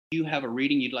you have a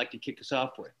reading you'd like to kick us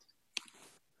off with?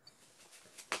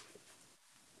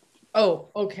 Oh,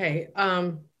 okay.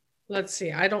 Let's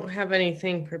see. I don't have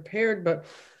anything prepared, but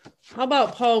how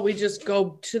about, Paul, we just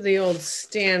go to the old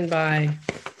standby,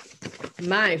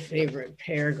 my favorite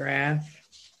paragraph,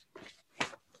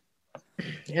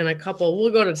 and a couple.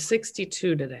 We'll go to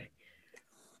 62 today.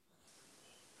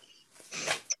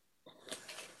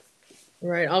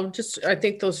 Right. I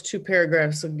think those two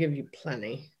paragraphs will give you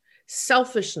plenty.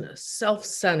 Selfishness,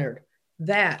 self-centered,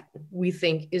 that we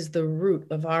think is the root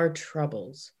of our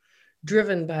troubles.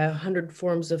 Driven by 100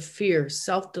 forms of fear,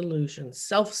 self-delusion,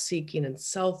 self-seeking, and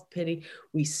self-pity,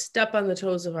 we step on the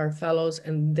toes of our fellows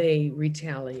and they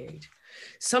retaliate.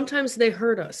 Sometimes they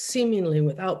hurt us, seemingly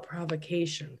without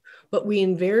provocation, but we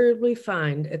invariably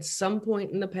find at some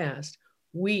point in the past,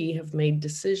 we have made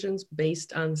decisions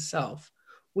based on self,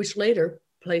 which later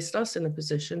placed us in a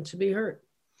position to be hurt.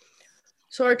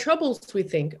 So our troubles, we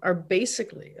think, are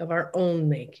basically of our own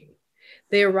making.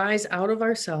 They arise out of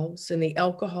ourselves, and the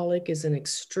alcoholic is an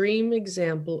extreme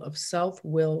example of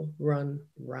self-will run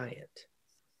riot,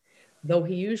 though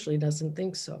he usually doesn't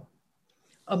think so.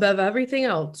 Above everything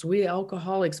else, we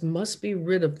alcoholics must be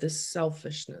rid of this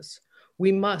selfishness.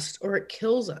 We must, or it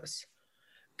kills us.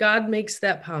 God makes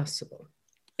that possible.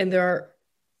 And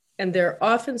there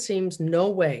often seems no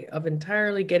way of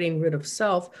entirely getting rid of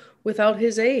self without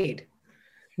his aid.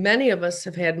 Many of us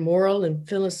have had moral and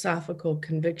philosophical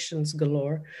convictions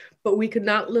galore, but we could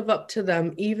not live up to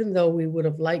them even though we would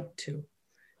have liked to.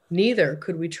 Neither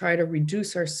could we try to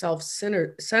reduce our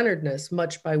self-centeredness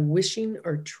much by wishing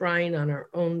or trying on our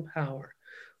own power.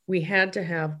 We had to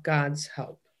have God's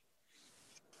help.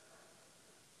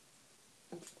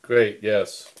 Great,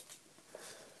 yes.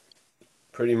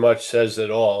 Pretty much says it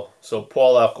all. So,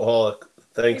 Paul Alcoholic,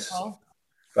 thanks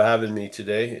for having me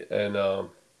today. And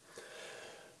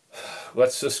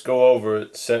let's just go over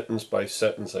it sentence by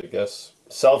sentence, I guess.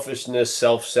 Selfishness,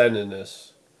 self-centeredness.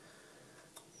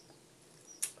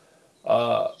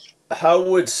 How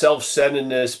would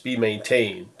self-centeredness be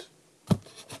maintained?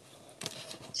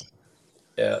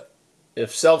 Yeah.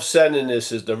 If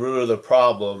self-centeredness is the root of the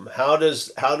problem, how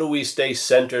do we stay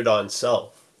centered on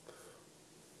self?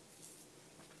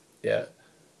 Yeah.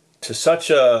 To such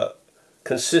a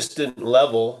consistent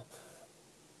level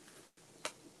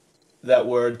that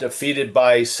we're defeated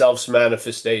by self's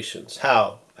manifestations.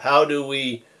 How? How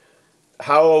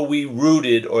are we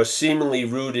rooted or seemingly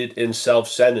rooted in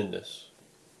self-centeredness?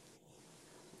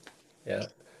 Yeah.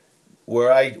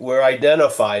 We're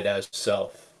identified as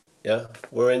self. Yeah.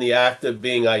 We're in the act of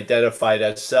being identified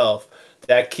as self.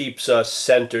 That keeps us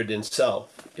centered in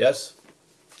self. Yes?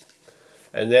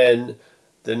 And then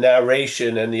the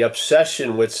narration and the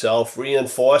obsession with self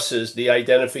reinforces the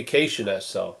identification as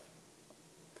self.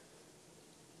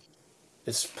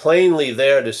 It's plainly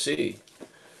there to see.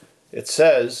 It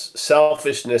says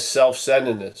selfishness,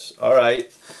 self-centeredness. All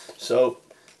right. So,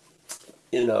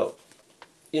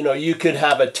 you could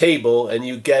have a table and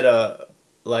you get a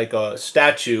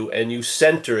statue and you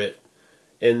center it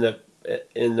in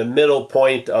the middle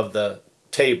point of the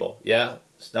table. Yeah.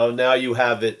 So now you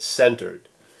have it centered.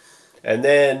 And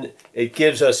then it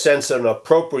gives a sense of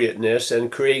appropriateness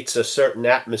and creates a certain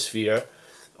atmosphere,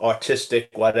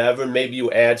 artistic, whatever. Maybe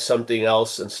you add something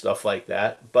else and stuff like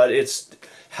that. But it's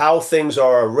how things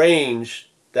are arranged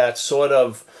that sort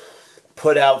of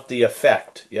put out the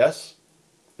effect. Yes?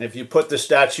 If you put the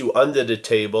statue under the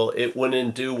table, it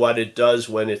wouldn't do what it does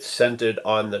when it's centered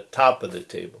on the top of the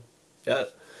table. Yeah.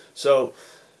 So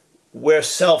we're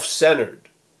self-centered.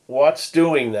 What's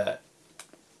doing that?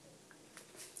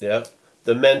 Yeah.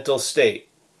 The mental state,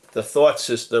 the thought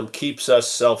system keeps us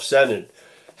self-centered.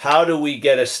 How do we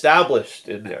get established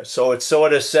in there? So it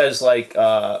sort of says like,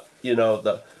 the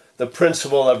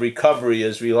principle of recovery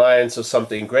is reliance on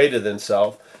something greater than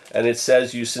self. And it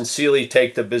says you sincerely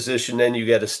take the position, then you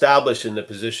get established in the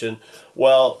position.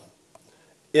 Well,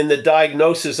 in the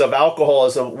diagnosis of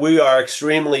alcoholism, we are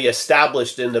extremely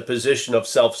established in the position of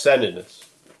self-centeredness.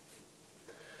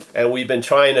 And we've been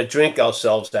trying to drink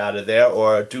ourselves out of there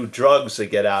or do drugs to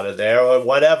get out of there or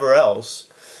whatever else.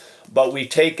 But we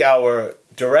take our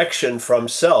direction from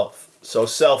self. So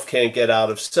self can't get out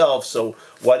of self. So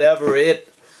whatever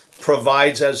it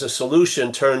provides as a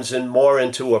solution turns more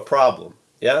into a problem.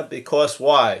 Yeah, because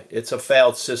why? It's a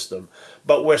failed system.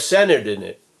 But we're centered in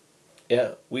it.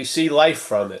 Yeah, we see life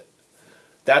from it.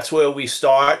 That's where we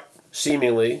start,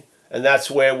 seemingly, and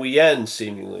that's where we end,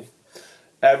 seemingly.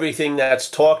 Everything that's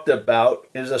talked about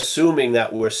is assuming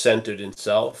that we're centered in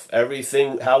self.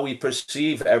 Everything, how we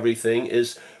perceive everything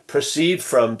is perceived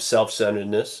from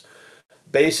self-centeredness.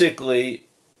 Basically,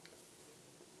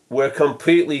 we're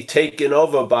completely taken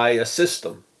over by a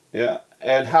system. Yeah.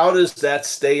 And how does that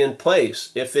stay in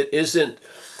place if it isn't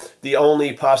the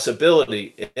only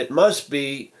possibility? It must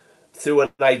be through an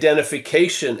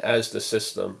identification as the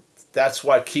system. That's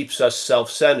what keeps us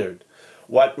self-centered.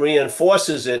 What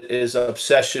reinforces it is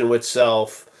obsession with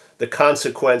self, the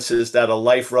consequences that a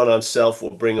life run on self will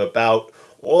bring about.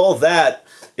 All that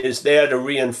is there to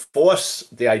reinforce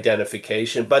the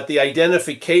identification, but the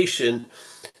identification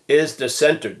is the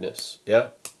centeredness. Yeah.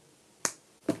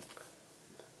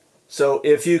 So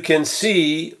if you can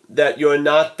see that you're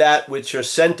not that which you're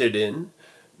centered in,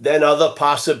 then other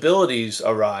possibilities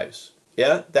arise,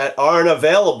 yeah, that aren't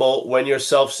available when you're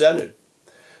self-centered.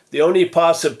 The only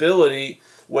possibility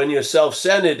when you're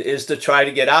self-centered is to try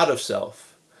to get out of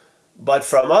self. But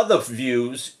from other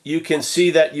views, you can see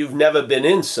that you've never been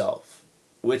in self,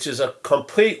 which is a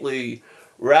completely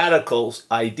radical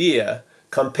idea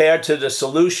compared to the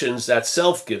solutions that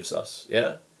self gives us,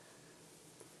 yeah?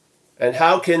 And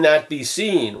how can that be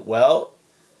seen? Well,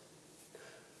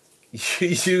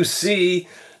 you see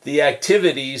the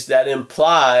activities that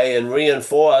imply and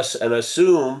reinforce and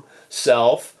assume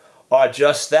self are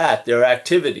just that. They're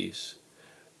activities.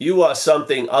 You are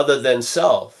something other than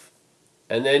self.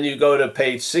 And then you go to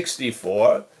page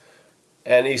 64,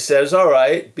 and he says, all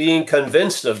right, being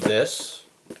convinced of this,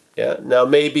 yeah, now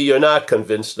maybe you're not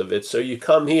convinced of it, so you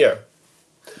come here.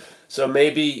 So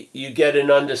maybe you get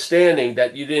an understanding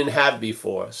that you didn't have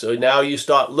before. So now you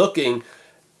start looking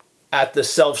at the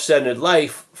self-centered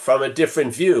life from a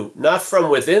different view, not from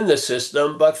within the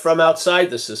system, but from outside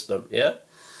the system, yeah?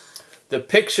 The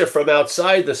picture from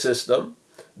outside the system,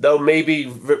 though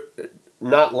maybe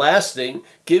not lasting,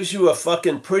 gives you a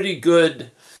fucking pretty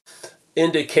good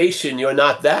indication you're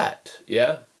not that,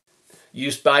 yeah?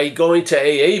 By going to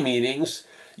AA meetings,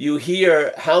 you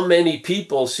hear how many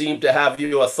people seem to have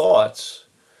your thoughts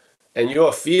and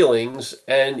your feelings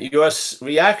and your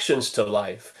reactions to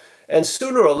life. And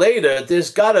sooner or later, there's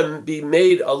got to be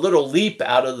made a little leap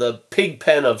out of the pig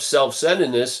pen of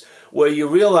self-centeredness where you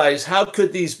realize, how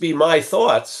could these be my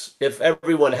thoughts if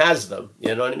everyone has them?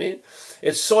 You know what I mean?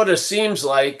 It sort of seems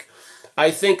like I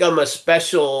think I'm a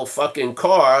special fucking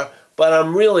car, but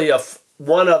I'm really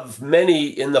one of many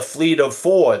in the fleet of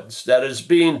Fords that is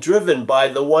being driven by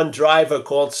the one driver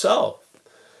called self.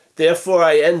 Therefore,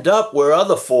 I end up where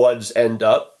other Fords end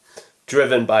up,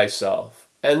 driven by self.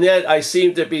 And yet I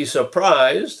seem to be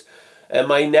surprised, and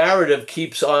my narrative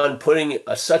keeps on putting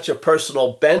such a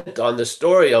personal bent on the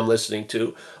story I'm listening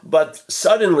to, but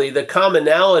suddenly the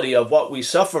commonality of what we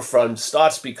suffer from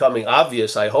starts becoming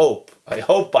obvious, I hope. I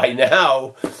hope by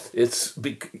now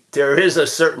there is a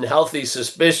certain healthy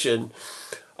suspicion.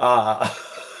 I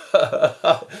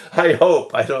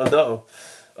hope, I don't know.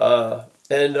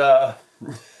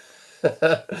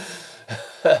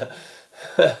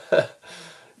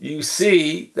 You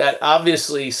see that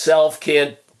obviously self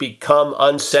can't become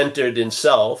uncentered in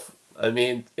self. I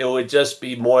mean, it would just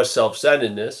be more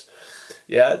self-centeredness.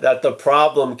 Yeah, that the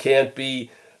problem can't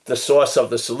be the source of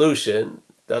the solution,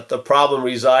 that the problem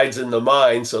resides in the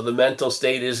mind, so the mental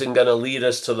state isn't going to lead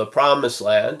us to the promised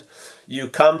land. You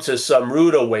come to some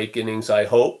rude awakenings, I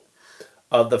hope,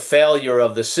 of the failure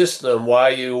of the system.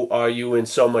 Why are you in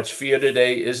so much fear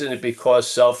today? Isn't it because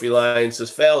self-reliance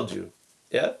has failed you?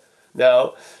 Yeah?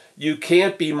 Now, you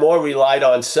can't be more relied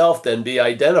on self than be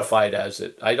identified as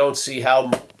it. I don't see how.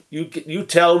 You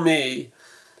tell me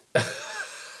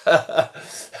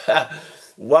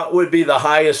what would be the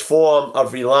highest form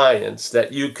of reliance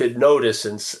that you could notice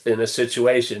in a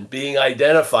situation, being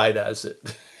identified as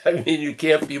it. I mean, you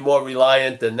can't be more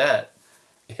reliant than that.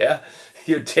 Yeah?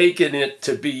 You're taking it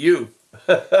to be you.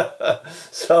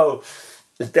 So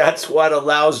that's what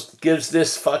gives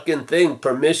this fucking thing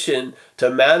permission to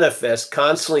manifest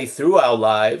constantly through our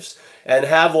lives and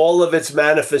have all of its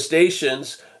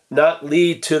manifestations not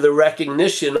lead to the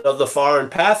recognition of the foreign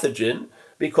pathogen,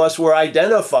 because we're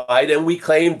identified and we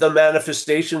claim the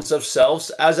manifestations of selves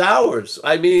as ours.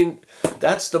 I mean,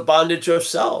 that's the bondage of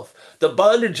self. The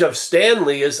bondage of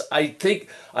Stanley is, I think,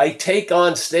 I take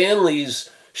on Stanley's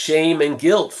shame and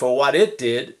guilt for what it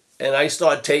did, and I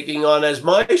start taking on as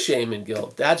my shame and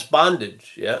guilt. That's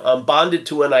bondage. Yeah, I'm bonded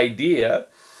to an idea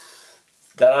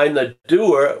that I'm the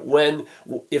doer.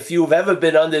 If you've ever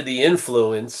been under the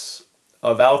influence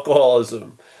of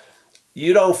alcoholism,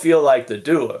 you don't feel like the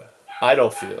doer. I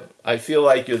don't feel. I feel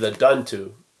like you're the done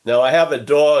to. Now I have a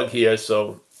dog here,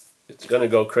 so it's going to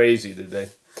go crazy today.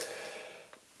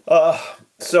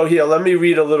 So here, let me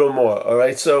read a little more, all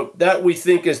right? So that we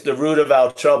think is the root of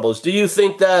our troubles. Do you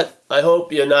think that? I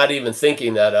hope you're not even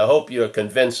thinking that. I hope you're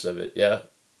convinced of it, yeah?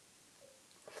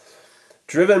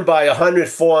 driven by 100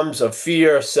 forms of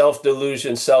fear,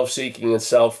 self-delusion, self-seeking, and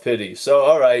self-pity. So,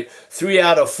 all right, 3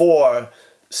 out of 4,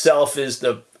 self is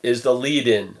the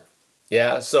lead-in.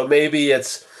 Yeah, so maybe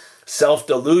it's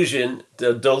self-delusion.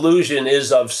 The delusion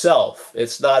is of self.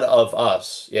 It's not of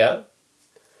us. Yeah?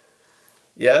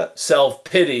 Yeah?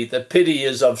 Self-pity. The pity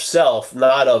is of self,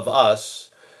 not of us.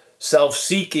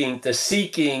 Self-seeking. The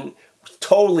seeking,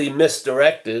 totally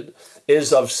misdirected,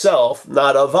 is of self,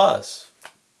 not of us.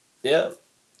 Yeah?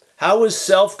 How is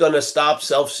self going to stop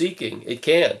self-seeking? It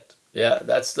can't. Yeah?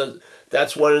 That's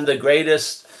one of the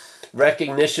greatest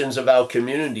recognitions of our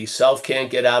community. Self can't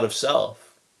get out of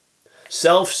self.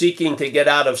 Self-seeking to get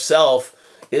out of self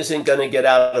isn't going to get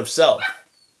out of self.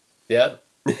 Yeah?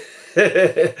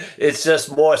 It's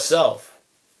just more self.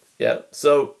 Yeah?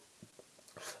 So,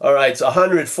 all right, it's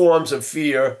 100 forms of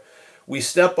fear. We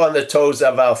step on the toes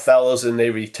of our fellows and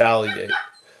they retaliate.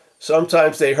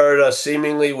 Sometimes they hurt us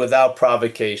seemingly without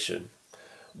provocation.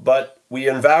 But we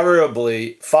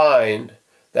invariably find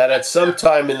that at some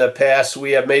time in the past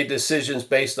we have made decisions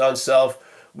based on self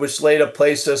which later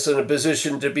place us in a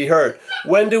position to be hurt.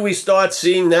 When do we start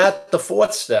seeing that? The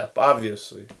 4th step,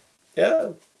 obviously.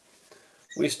 Yeah.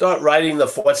 We start writing the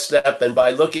 4th step, and by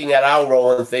looking at our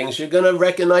role in things, you're going to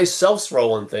recognize self's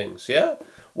role in things. Yeah?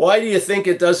 Why do you think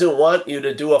it doesn't want you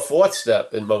to do a 4th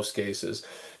step in most cases?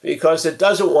 Because it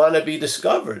doesn't want to be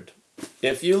discovered.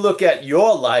 If you look at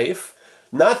your life,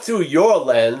 not through your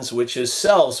lens, which is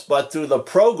self's, but through the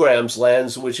program's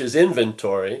lens, which is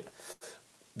inventory,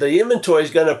 the inventory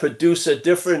is going to produce a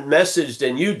different message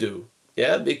than you do.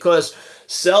 Yeah, because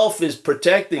self is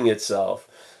protecting itself.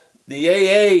 The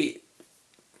AA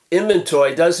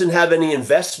inventory doesn't have any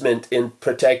investment in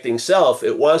protecting self.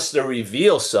 It wants to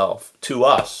reveal self to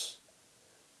us,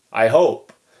 I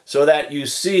hope, so that you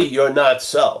see you're not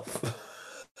self.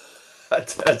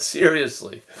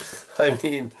 Seriously. I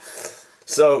mean,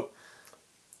 so,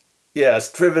 yeah, it's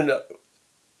driven,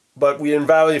 but we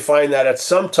invariably find that at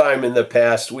some time in the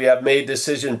past we have made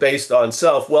decisions based on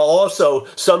self. Well, also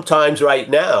sometimes right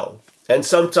now and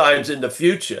sometimes in the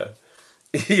future,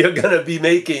 you're going to be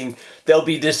there'll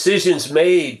be decisions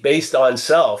made based on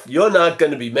self. You're not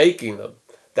going to be making them.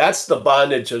 That's the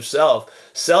bondage of self.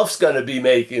 Self's going to be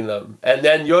making them, and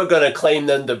then you're going to claim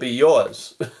them to be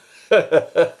yours.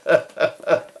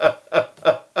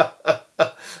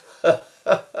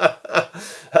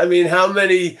 I mean, how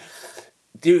many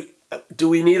do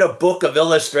we need a book of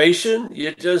illustration?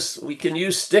 We can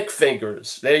use stick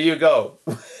figures. There you go.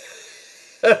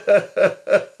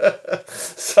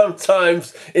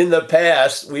 Sometimes in the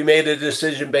past, we made a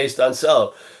decision based on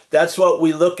self. That's what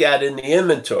we look at in the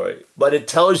inventory. But it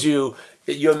tells you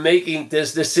that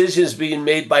there's decisions being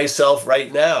made by self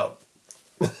right now.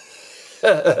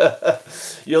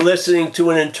 You're listening to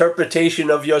an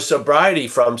interpretation of your sobriety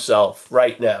from self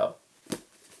right now.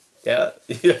 Yeah.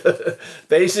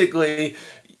 Basically,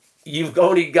 you've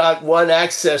only got one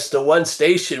access to one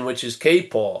station, which is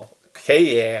K-Paul,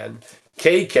 K-Ann,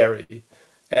 K-Kerry.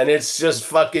 And it's just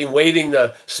fucking waiting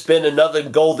to spin another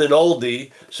golden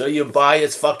oldie so you buy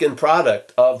its fucking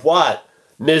product of what?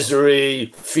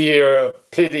 Misery, fear,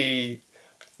 pity,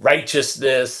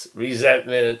 righteousness,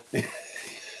 resentment.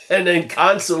 And then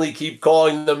constantly keep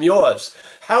calling them yours.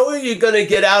 How are you going to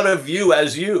get out of you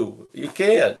as you? You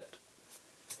can't.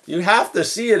 You have to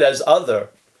see it as other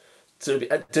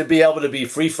to be able to be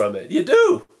free from it. You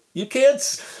do. You can't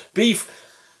be.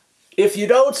 If you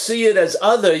don't see it as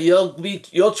other,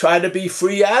 you'll try to be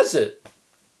free as it.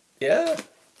 Yeah,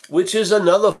 which is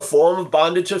another form of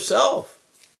bondage of self.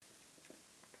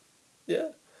 Yeah.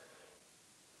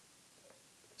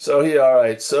 So here, all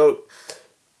right. So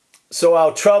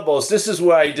our troubles. This is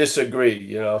where I disagree.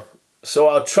 You know. So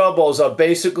our troubles are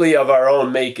basically of our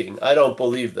own making. I don't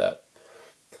believe that.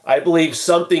 I believe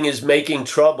something is making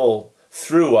trouble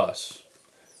through us.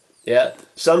 Yeah?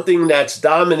 Something that's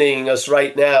dominating us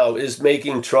right now is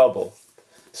making trouble.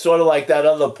 Sort of like that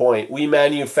other point. We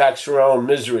manufacture our own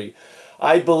misery.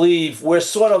 I believe we're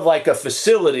sort of like a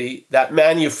facility that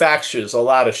manufactures a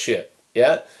lot of shit.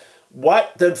 Yeah?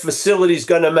 What the facility's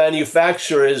going to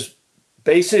manufacture is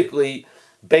basically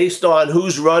based on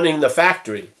who's running the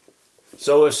factory.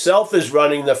 So if self is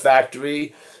running the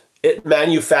factory, it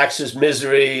manufactures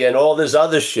misery and all this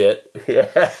other shit.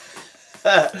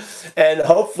 And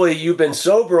hopefully you've been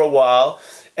sober a while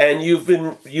and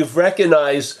you've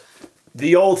recognized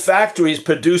the old factories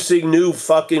producing new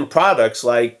fucking products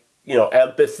like, you know,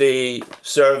 empathy,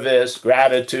 service,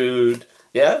 gratitude.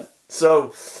 Yeah.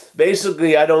 So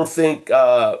basically, I don't think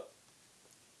our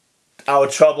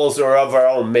troubles are of our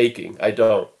own making. I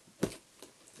don't.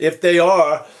 If they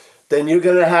are, then you're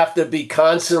going to have to be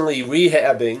constantly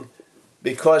rehabbing,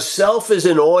 because self is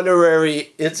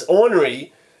it's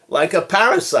ornery like a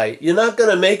parasite. You're not going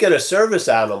to make it a service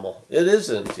animal. It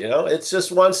isn't, it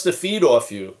just wants to feed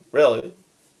off you, really.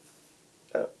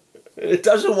 It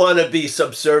doesn't want to be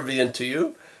subservient to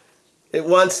you. It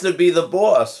wants to be the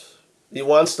boss. He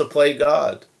wants to play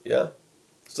God, yeah?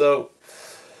 So,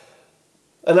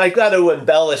 and I got to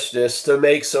embellish this to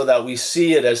make so that we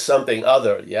see it as something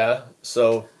other, yeah?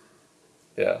 So,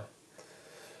 yeah.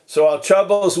 So our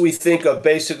troubles we think are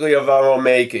basically of our own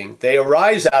making. They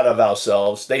arise out of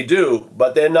ourselves. They do,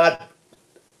 but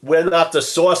we're not the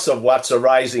source of what's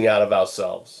arising out of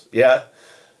ourselves, yeah?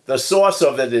 The source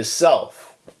of it is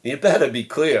self. You better be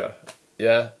clear,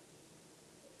 yeah?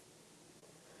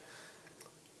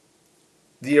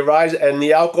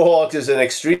 The alcoholic is an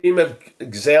extreme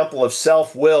example of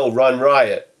self-will run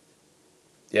riot.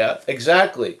 Yeah,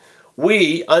 exactly.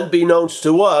 We, unbeknownst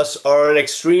to us, are an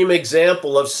extreme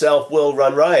example of self-will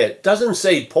run riot. It doesn't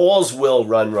say Paul's will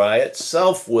run riot,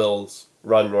 self-will's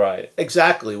run riot.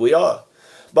 Exactly, we are.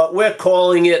 But we're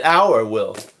calling it our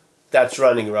will that's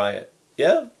running riot.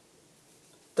 Yeah?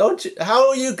 How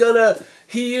are you gonna,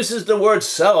 he uses the word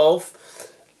self,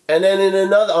 and then in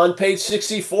another, on page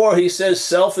 64, he says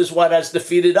self is what has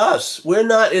defeated us.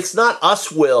 It's not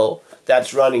us will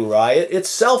that's running riot, it's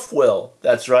self-will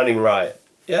that's running riot.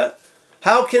 Yeah?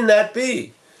 How can that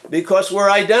be? Because we're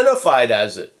identified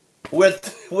as it. We're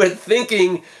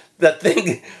thinking the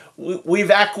thing,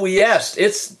 we've acquiesced.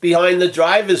 It's behind the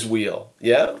driver's wheel.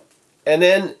 Yeah? And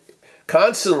then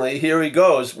constantly, here he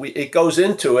goes, it goes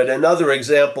into it, another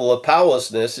example of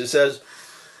powerlessness. It says,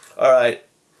 all right,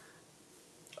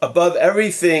 above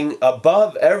everything,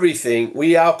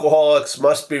 we alcoholics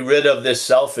must be rid of this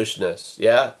selfishness.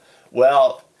 Yeah?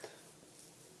 Well,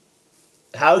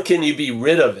 how can you be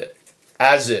rid of it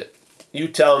as it? You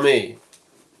tell me.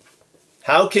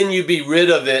 How can you be rid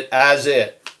of it as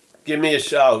it? Give me a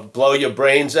shout. Blow your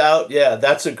brains out? Yeah,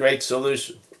 that's a great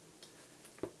solution.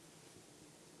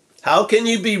 How can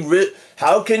you be rid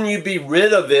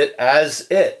of it as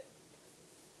it?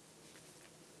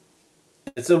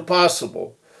 It's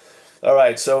impossible. All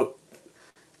right, so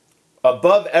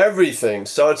above everything,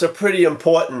 so it's a pretty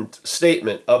important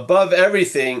statement. Above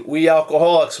everything, we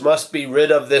alcoholics must be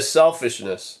rid of this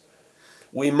selfishness.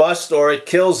 We must, or it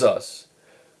kills us.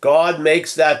 God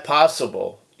makes that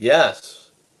possible.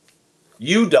 Yes.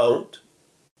 You don't.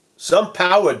 Some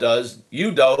power does.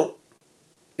 You don't.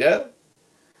 Yeah?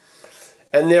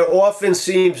 And there often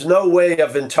seems no way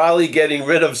of entirely getting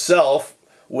rid of self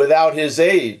without his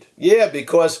aid. Yeah,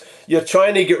 because you're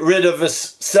trying to get rid of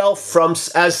self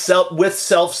with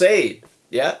self's aid.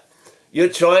 Yeah? You're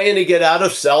trying to get out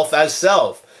of self as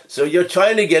self. So you're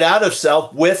trying to get out of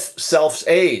self with self's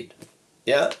aid.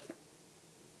 Yeah?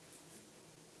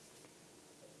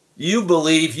 You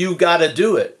believe you got to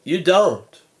do it. You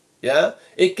don't. Yeah?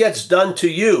 It gets done to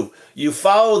you. You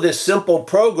follow this simple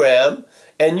program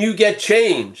and you get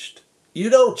changed.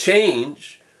 You don't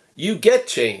change. You get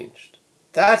changed.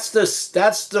 That's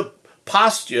the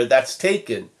posture that's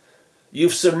taken. You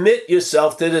submit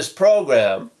yourself to this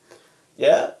program.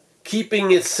 Yeah? Keeping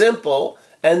it simple,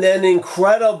 and then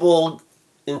incredible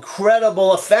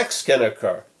effects can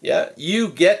occur. Yeah? You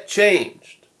get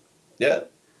changed. Yeah?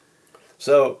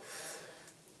 So,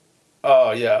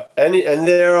 oh yeah. And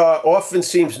there often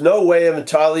seems no way of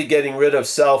entirely getting rid of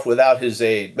self without his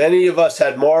aid. Many of us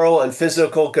had moral and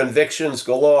physical convictions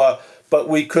galore, but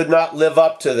we could not live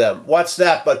up to them. What's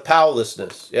that but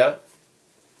powerlessness? Yeah?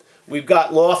 We've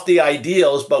got lofty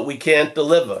ideals, but we can't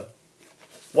deliver.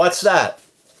 What's that?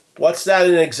 What's that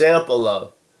an example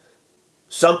of?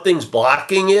 Something's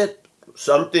blocking it?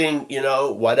 Something,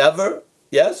 whatever?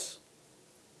 Yes?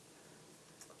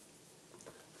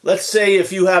 Let's say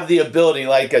if you have the ability,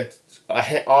 like an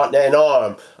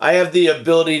arm, I have the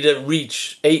ability to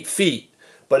reach 8 feet.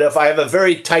 But if I have a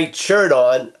very tight shirt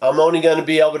on, I'm only going to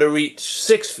be able to reach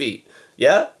 6 feet.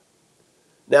 Yeah?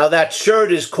 Now that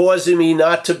shirt is causing me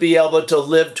not to be able to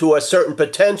live to a certain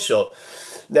potential.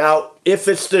 Now, if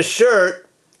it's the shirt,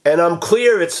 and I'm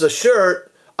clear it's the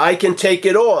shirt, I can take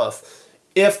it off.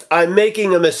 If I'm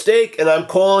making a mistake and I'm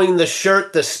calling the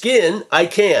shirt the skin, I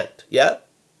can't. Yeah?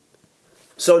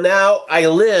 So now I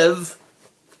live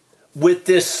with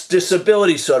this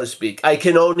disability, so to speak. I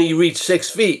can only reach 6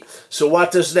 feet. So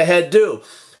what does the head do?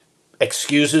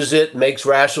 Excuses it, makes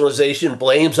rationalization,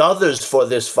 blames others for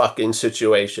this fucking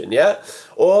situation, yeah?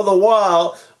 All the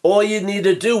while, all you need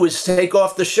to do is take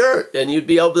off the shirt and you'd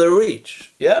be able to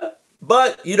reach, yeah?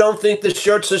 But you don't think the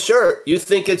shirt's a shirt. You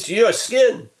think it's your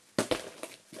skin.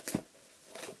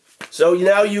 So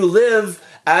now you live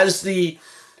as the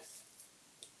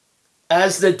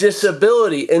as the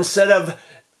disability instead of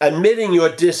admitting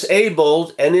you're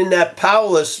disabled and in that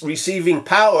powerless receiving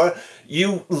power,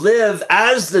 you live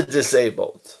as the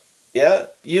disabled. Yeah?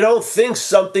 You don't think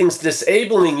something's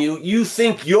disabling you. You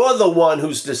think you're the one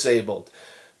who's disabled.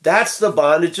 That's the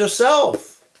bondage of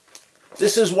self.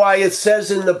 This is why it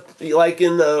says in the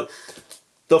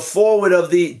foreword of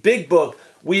the big book,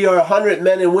 we are 100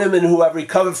 men and women who have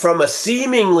recovered from a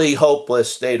seemingly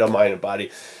hopeless state of mind and body.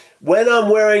 When I'm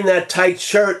wearing that tight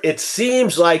shirt, it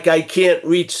seems like I can't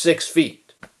reach 6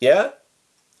 feet. Yeah?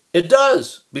 It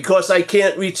does, because I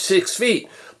can't reach 6 feet.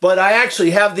 But I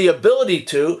actually have the ability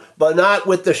to, but not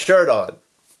with the shirt on.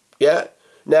 Yeah?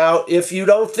 Now, if you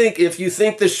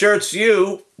think the shirt's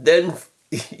you, then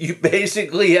you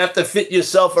basically have to fit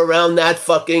yourself around that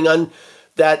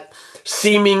that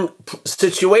seeming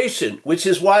situation, which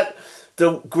is what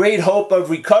the great hope of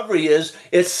recovery is.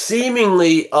 It's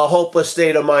seemingly a hopeless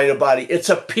state of mind and body. It's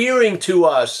appearing to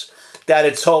us that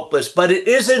it's hopeless, but it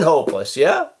isn't hopeless,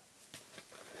 yeah?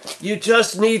 You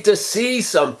just need to see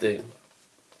something.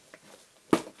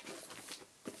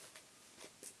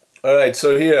 All right,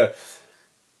 so here,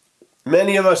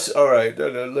 many of us, all right,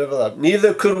 live up.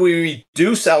 Neither could we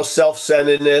reduce our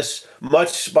self-centeredness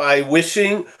much by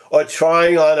wishing or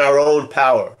trying on our own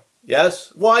power.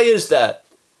 Yes? Why is that?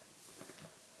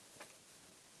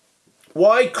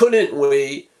 Why couldn't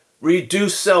we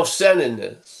reduce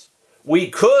self-centeredness? We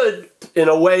could, in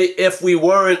a way, if we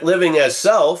weren't living as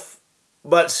self.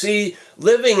 But see,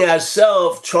 living as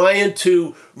self, trying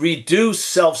to reduce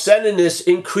self-centeredness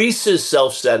increases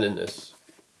self-centeredness.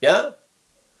 Yeah?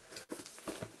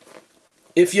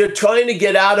 If you're trying to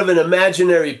get out of an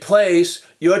imaginary place,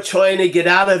 you're trying to get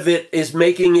out of it is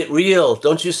making it real.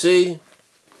 Don't you see?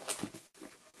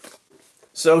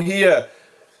 So here,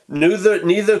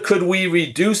 neither could we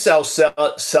reduce our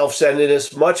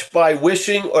self-centeredness much by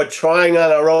wishing or trying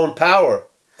on our own power.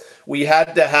 We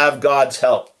had to have God's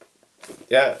help.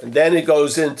 Yeah, and then it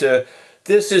goes into,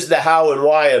 this is the how and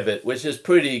why of it, which is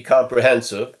pretty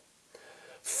comprehensive.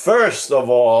 First of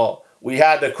all, we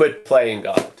had to quit playing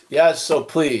God. Yes, so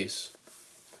please,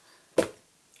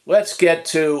 let's get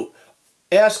to,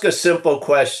 ask a simple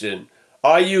question.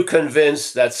 Are you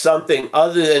convinced that something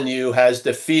other than you has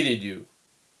defeated you?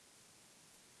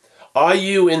 Are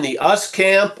you in the us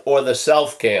camp or the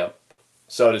self camp,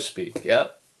 so to speak? Yeah?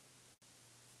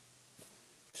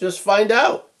 Just find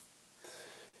out.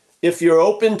 If you're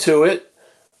open to it,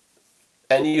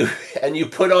 and you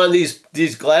put on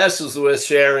these glasses we're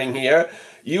sharing here,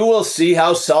 you will see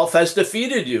how self has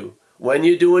defeated you when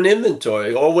you do an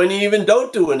inventory, or when you even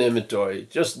don't do an inventory.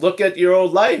 Just look at your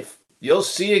old life. You'll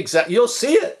see you'll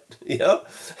see it, you know?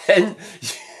 And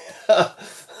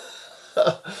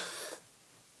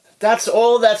that's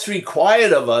all that's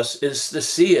required of us, is to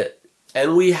see it.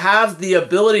 And we have the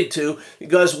ability to,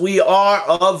 because we are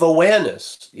of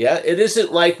awareness. Yeah, it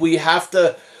isn't like we have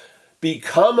to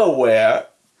become aware.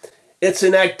 It's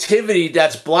an activity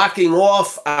that's blocking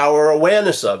off our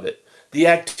awareness of it. The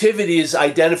activity is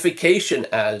identification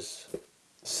as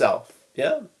self.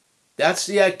 Yeah, that's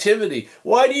the activity.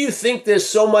 Why do you think there's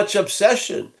so much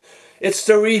obsession? It's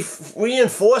to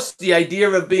reinforce the idea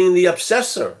of being the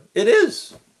obsessor. It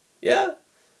is. Yeah.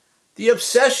 The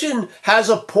obsession has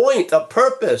a point, a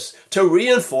purpose, to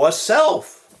reinforce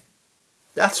self.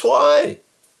 That's why.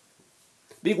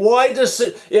 Why does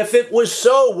it, if it was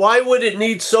so, why would it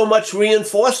need so much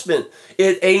reinforcement?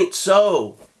 It ain't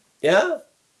so. Yeah?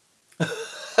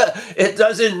 It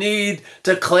doesn't need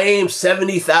to claim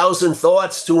 70,000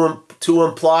 thoughts to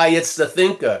imply it's the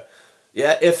thinker.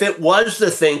 Yeah? If it was the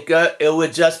thinker, it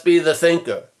would just be the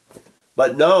thinker.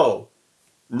 But no.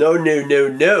 No, no, no,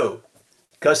 no.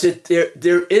 Because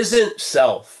there isn't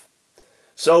self.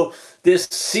 So this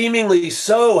seemingly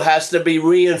so has to be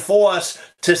reinforced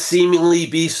to seemingly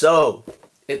be so.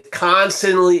 It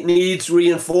constantly needs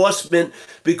reinforcement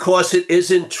because it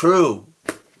isn't true.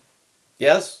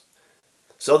 Yes?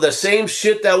 So the same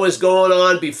shit that was going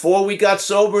on before we got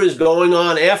sober is going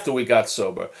on after we got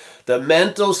sober. The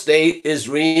mental state is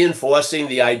reinforcing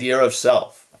the idea of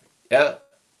self. Yeah?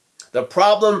 The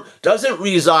problem doesn't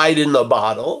reside in the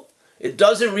bottle. It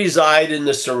doesn't reside in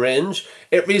the syringe.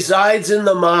 It resides in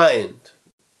the mind.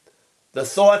 The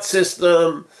thought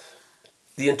system,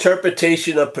 the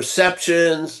interpretation of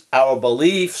perceptions, our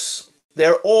beliefs,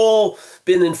 they're all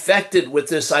been infected with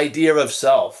this idea of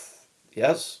self.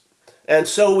 Yes? And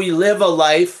so we live a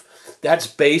life that's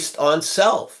based on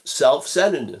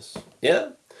self-centeredness. Yeah?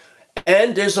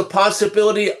 And there's a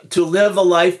possibility to live a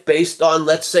life based on,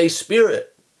 let's say,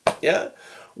 spirit. Yeah?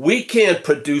 We can't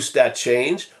produce that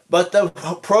change, but the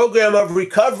program of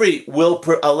recovery will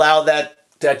allow that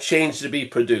that change to be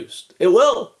produced. It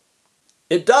will.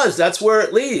 It does. That's where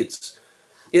it leads.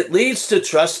 It leads to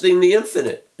trusting the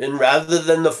infinite and rather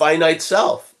than the finite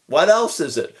self. What else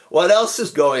is it? What else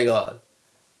is going on?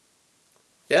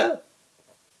 Yeah.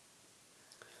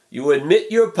 You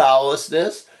admit your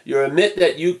powerlessness. You admit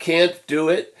that you can't do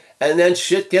it. And then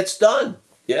shit gets done.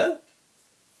 Yeah.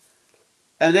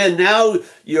 And then now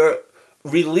you're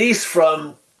released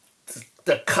from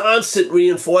the constant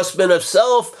reinforcement of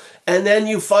self. And then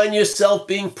you find yourself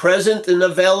being present and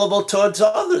available towards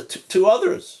to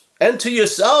others and to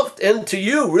yourself and to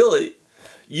you, really.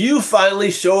 You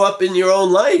finally show up in your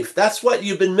own life. That's what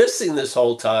you've been missing this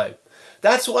whole time.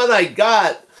 That's what I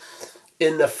got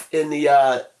in the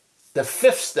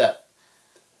fifth step.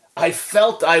 I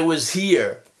felt I was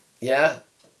here. Yeah.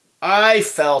 I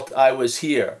felt I was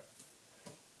here.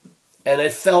 And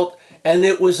and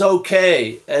it was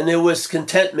okay. And there was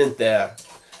contentment there.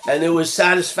 And there was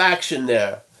satisfaction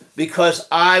there because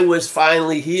I was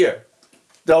finally here,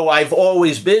 though I've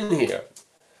always been here.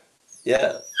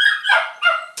 Yeah.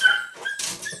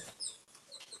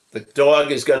 The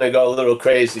dog is going to go a little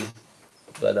crazy,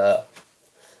 but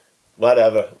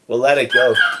whatever. We'll let it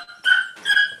go.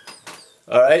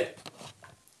 All right.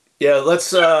 Yeah,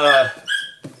 let's, I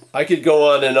could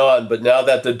go on and on, but now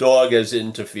that the dog has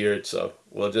interfered, so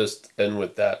we'll just end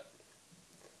with that.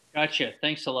 Gotcha.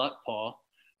 Thanks a lot, Paul.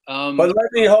 But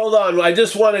let me hold on. I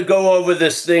just want to go over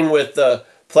this thing with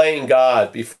playing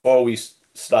God before we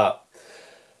stop.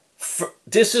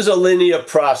 This is a linear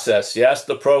process, yes,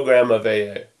 the program of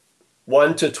AA,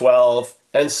 1 to 12.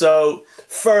 And so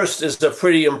first is a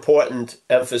pretty important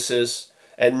emphasis,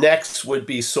 and next would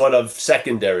be sort of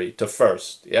secondary to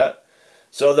first, yeah?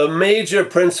 So the major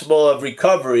principle of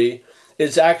recovery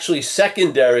is actually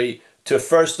secondary to,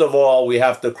 first of all, we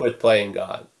have to quit playing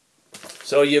God.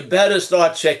 So you better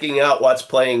start checking out what's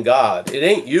playing God. It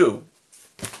ain't you.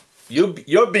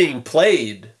 You're being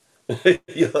played.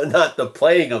 You're not the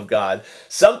playing of God.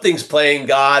 Something's playing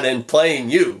God and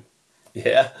playing you.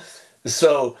 Yeah.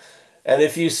 So, and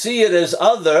if you see it as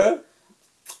other,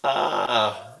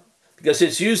 because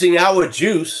it's using our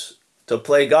juice to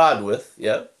play God with,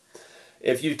 yeah.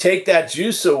 If you take that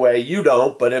juice away, you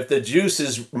don't. But if the juice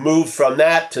is moved from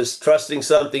that to trusting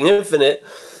something infinite,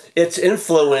 its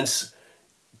influence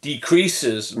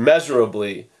decreases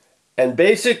measurably. And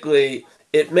basically,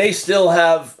 it may still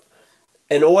have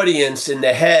an audience in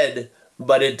the head,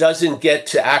 but it doesn't get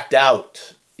to act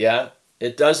out. Yeah?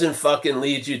 It doesn't fucking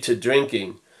lead you to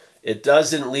drinking. It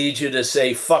doesn't lead you to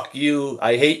say, fuck you,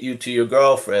 I hate you to your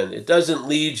girlfriend. It doesn't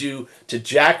lead you to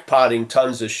jackpotting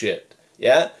tons of shit.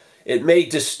 Yeah? It may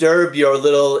disturb your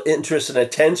little interest and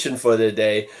attention for the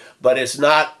day, but it's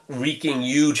not wreaking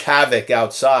huge havoc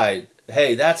outside.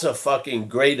 Hey, that's a fucking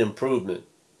great improvement.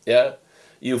 Yeah?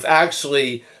 You've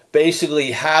actually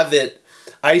basically have it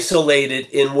isolated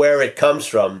in where it comes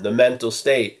from, the mental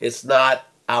state. It's not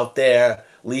out there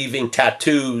leaving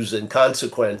tattoos and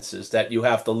consequences that you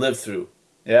have to live through.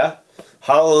 Yeah?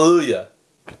 Hallelujah.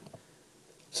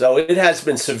 So it has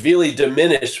been severely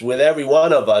diminished with every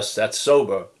one of us that's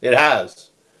sober. It has.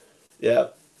 Yeah.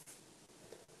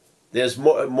 There's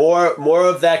more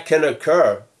of that can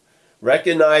occur.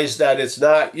 Recognize that it's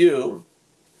not you,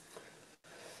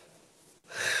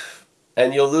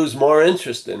 and you'll lose more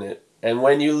interest in it. And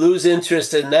when you lose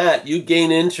interest in that, you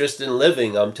gain interest in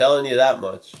living. I'm telling you that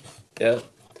much. Yeah.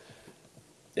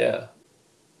 Yeah.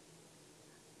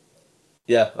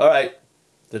 Yeah. All right.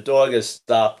 The dog has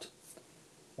stopped.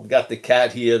 We got the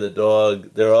cat here, the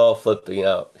dog. They're all flipping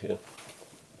out here.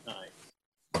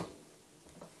 Nice.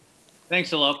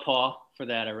 Thanks a lot, Paul, for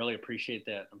that. I really appreciate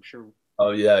that. I'm sure.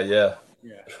 Oh, yeah.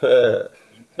 Yeah.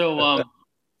 So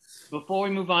before we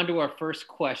move on to our first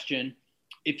question,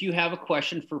 if you have a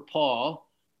question for Paul,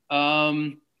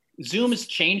 Zoom has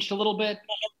changed a little bit.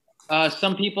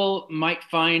 Some people might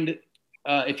find,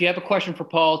 if you have a question for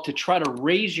Paul, to try to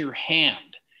raise your hand.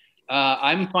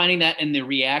 I'm finding that in the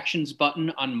reactions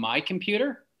button on my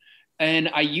computer. And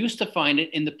I used to find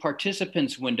it in the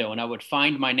participants window, and I would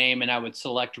find my name and I would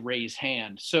select raise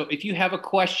hand. So if you have a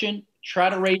question, try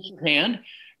to raise your hand.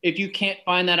 If you can't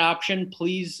find that option,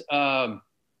 please, chat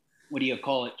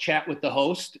with the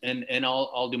host, and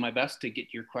I'll do my best to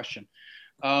get your question.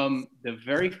 The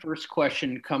very first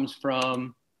question comes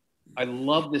from, I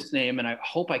love this name, and I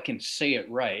hope I can say it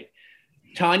right,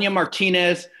 Tanya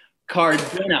Martinez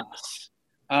Cardenas.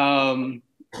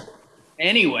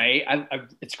 Anyway,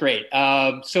 it's great.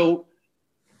 So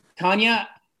Tanya,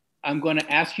 I'm going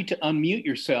to ask you to unmute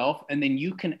yourself, and then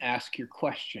you can ask your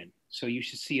question. So you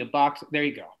should see a box. There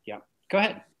you go. Yeah, go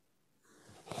ahead.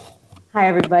 Hi,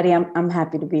 everybody. I'm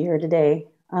happy to be here today.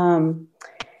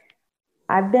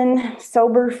 I've been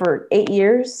sober for 8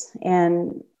 years,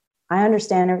 and I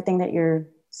understand everything that you're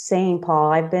saying,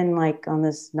 Paul. I've been like on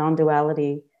this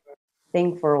non-duality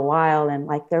thing for a while, and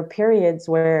like there are periods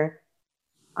where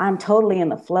I'm totally in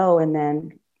the flow, and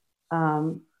then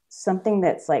something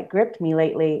that's like gripped me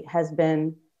lately has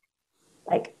been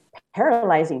like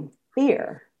paralyzing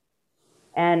fear.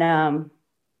 And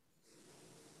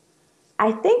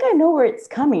I think I know where it's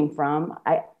coming from.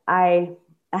 I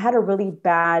had a really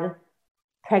bad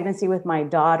pregnancy with my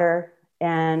daughter,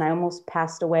 and I almost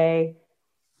passed away.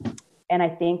 And I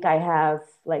think I have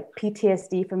like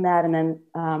PTSD from that. And then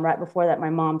right before that, my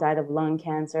mom died of lung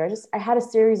cancer. I had a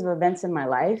series of events in my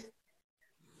life,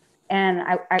 and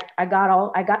I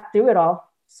got through it all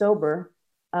sober,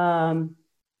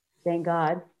 thank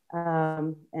God,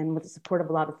 and with the support of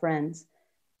a lot of friends.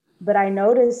 But I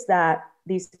noticed that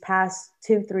these past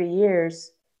 2-3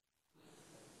 years,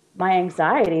 my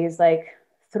anxiety is like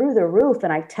through the roof.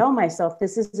 And I tell myself,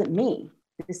 this isn't me.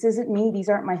 This isn't me. These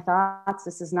aren't my thoughts.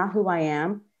 This is not who I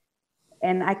am.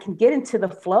 And I can get into the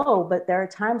flow, but there are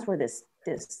times where this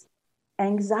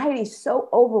anxiety is so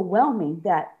overwhelming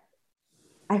that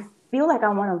I feel like I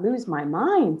want to lose my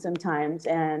mind sometimes.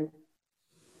 And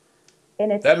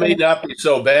it's that may not be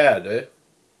so bad,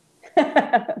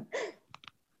 eh?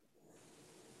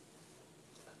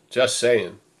 Just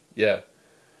saying. Yeah.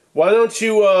 Why don't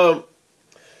you,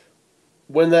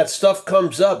 when that stuff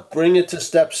comes up, bring it to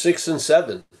step 6 and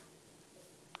 7.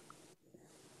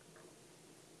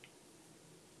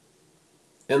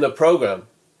 In the program.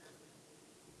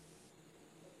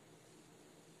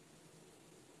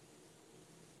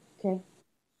 Okay.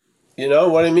 You know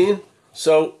what I mean?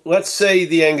 So let's say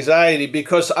the anxiety,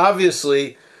 because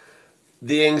obviously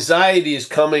the anxiety is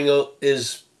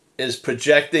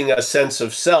projecting a sense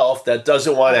of self that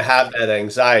doesn't want to have that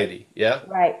anxiety. Yeah.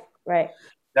 Right.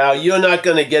 Now you're not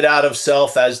going to get out of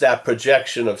self as that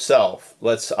projection of self.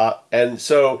 And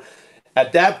so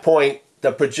at that point,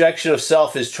 the projection of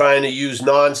self is trying to use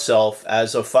non-self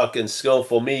as a fucking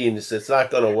skillful means. It's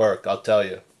not going to work, I'll tell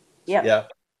you. Yep. Yeah.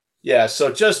 Yeah.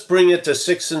 So just bring it to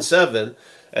 6 and 7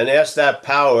 and ask that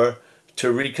power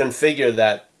to reconfigure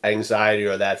that anxiety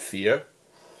or that fear.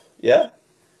 Yeah.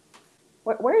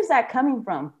 Where is that coming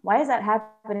from? Why is that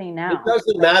happening now? It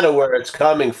doesn't matter where it's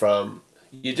coming from.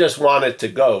 You just want it to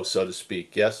go, so to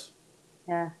speak. Yes.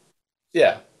 Yeah.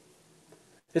 Yeah.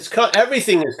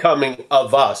 Everything is coming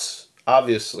of us.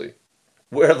 Obviously,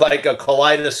 we're like a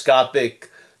kaleidoscopic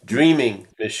dreaming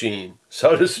machine,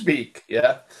 so to speak.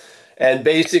 Yeah. And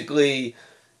basically,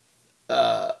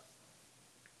 the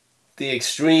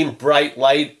extreme bright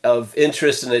light of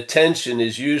interest and attention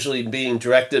is usually being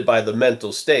directed by the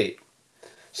mental state.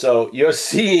 So you're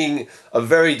seeing a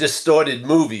very distorted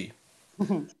movie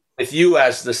with you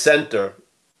as the center,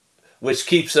 which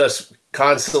keeps us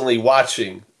constantly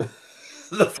watching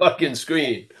the fucking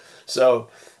screen. So,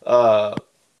 don't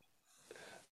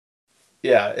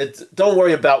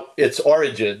worry about its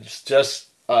origins. Just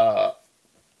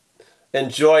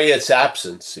enjoy its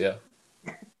absence. Yeah.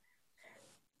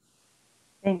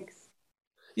 Thanks.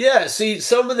 Yeah. See,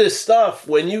 some of this stuff,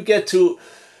 when you get to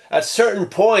at certain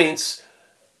points,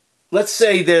 let's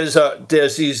say there's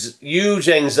these huge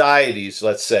anxieties,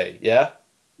 let's say, yeah,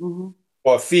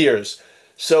 or fears.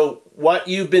 So what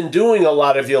you've been doing a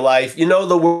lot of your life, you know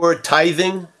the word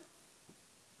tithing?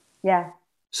 Yeah.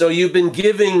 So you've been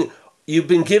giving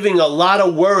a lot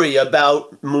of worry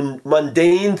about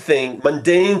mundane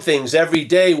things every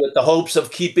day with the hopes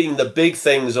of keeping the big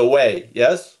things away.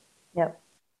 Yes? Yep.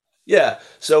 Yeah.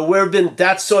 So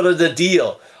that's sort of the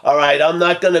deal. All right, I'm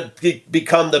not going to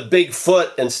become the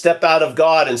Bigfoot and step out of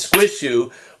God and squish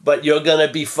you, but you're going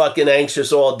to be fucking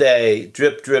anxious all day.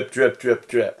 Drip, drip, drip, drip,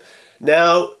 drip.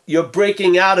 Now you're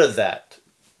breaking out of that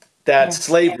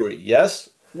slavery, yes?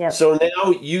 Yep. So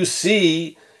now you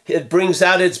see it brings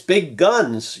out its big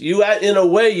guns. In a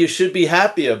way, you should be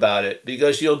happy about it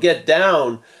because you'll get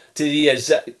down to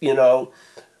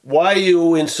why are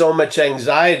you in so much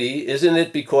anxiety? Isn't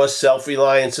it because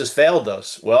self-reliance has failed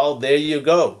us? Well, there you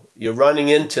go. You're running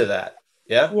into that.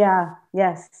 Yeah? Yeah.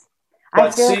 Yes. I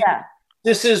feel that.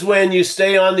 This is when you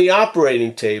stay on the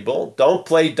operating table. Don't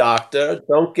play doctor.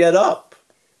 Don't get up.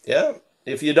 Yeah?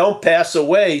 If you don't pass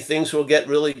away, things will get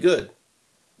really good.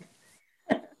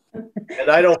 And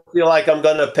I don't feel like I'm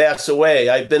going to pass away.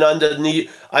 I've been under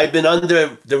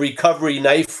the recovery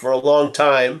knife for a long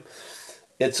time.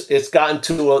 It's gotten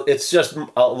to it's just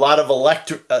a lot of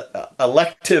elective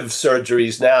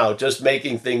surgeries now, just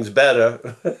making things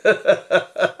better.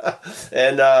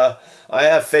 And I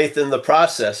have faith in the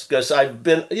process because I've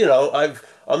been,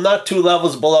 I'm not 2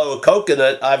 levels below a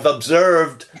coconut. I've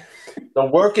observed the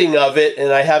working of it,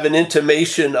 and I have an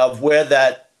intimation of where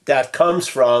that comes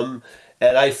from,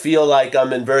 and I feel like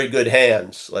I'm in very good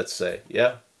hands, let's say.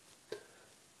 Yeah.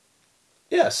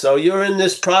 Yeah, so you're in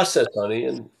this process, honey,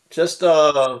 and just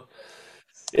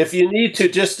if you need to,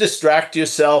 just distract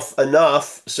yourself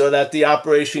enough so that the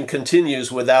operation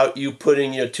continues without you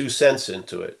putting your 2 cents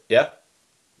into it. Yeah?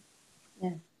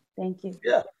 Yeah. Thank you.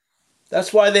 Yeah.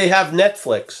 That's why they have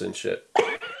Netflix and shit.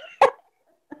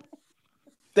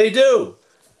 They do.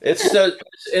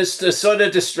 It's to sort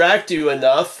of distract you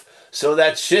enough so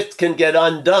that shit can get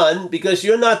undone, because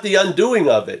you're not the undoing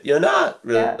of it. You're not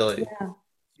really. Yeah.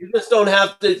 You just don't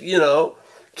have to,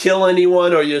 kill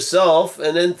anyone or yourself,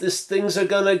 and then things are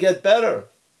gonna get better.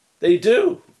 They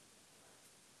do.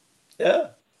 Yeah.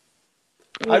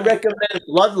 I recommend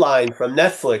Bloodline from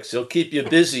Netflix. It'll keep you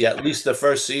busy at least the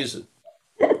first season.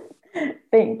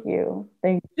 Thank you.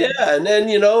 Thank you. Yeah, and then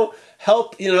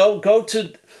help, go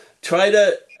to try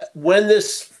to, when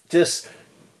this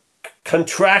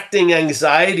contracting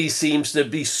anxiety seems to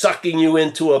be sucking you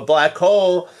into a black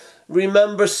hole,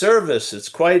 remember service. It's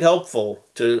quite helpful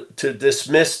to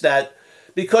dismiss that,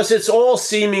 because it's all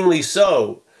seemingly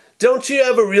so. Don't you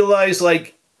ever realize,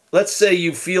 like, let's say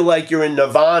you feel like you're in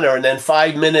nirvana and then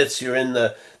 5 minutes you're in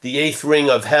the eighth ring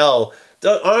of hell.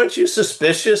 Aren't you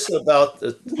suspicious about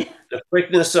the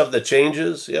quickness of the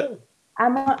changes? Yeah.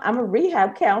 I'm a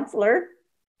rehab counselor.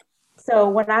 So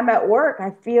when I'm at work, I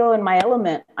feel in my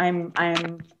element. I'm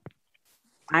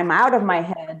out of my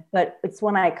head, but it's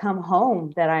when I come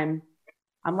home that I'm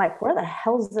like, where the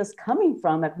hell is this coming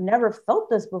from? I've never felt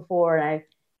this before.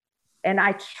 And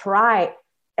I try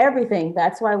everything.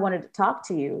 That's why I wanted to talk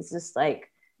to you. It's just like,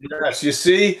 yes, you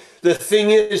see, the thing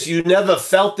is, you never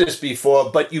felt this before,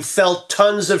 but you felt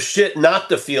tons of shit not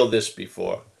to feel this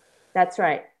before. That's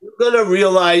right. You're going to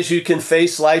realize you can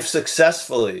face life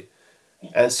successfully.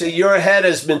 And so your head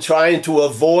has been trying to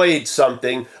avoid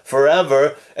something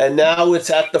forever, and now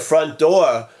it's at the front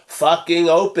door. Fucking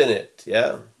open it.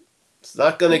 Yeah. It's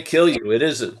not going to kill you. It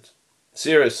isn't.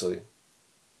 Seriously.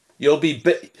 You'll be...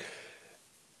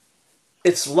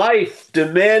 It's life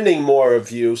demanding more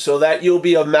of you so that you'll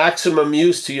be of maximum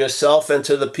use to yourself and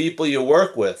to the people you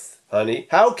work with, honey.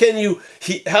 How can you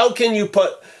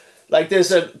put, like,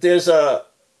 there's a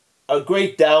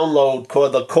great download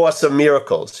called The Course of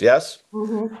Miracles, yes?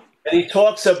 Mm-hmm. And he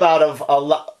talks about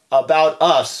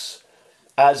us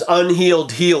as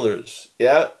unhealed healers,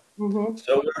 yeah? Mm-hmm.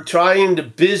 So we're trying to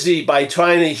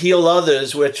heal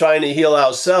others, we're trying to heal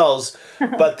ourselves,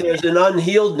 but there's an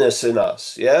unhealedness in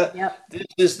us, yeah? Yep. This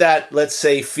is that, let's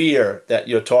say, fear that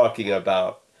you're talking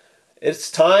about. It's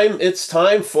time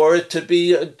for it to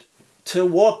be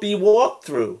walked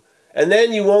through. And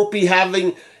then you won't be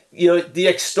having, the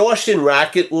extortion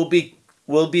racket will be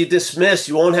dismissed.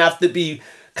 You won't have to be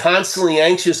constantly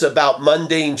anxious about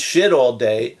mundane shit all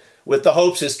day with the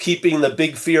hopes it's keeping the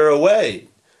big fear away.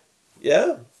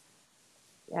 Yeah.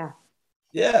 Yeah.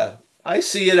 Yeah. I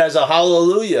see it as a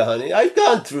hallelujah, honey. I've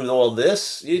gone through all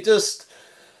this. I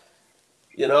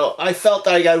felt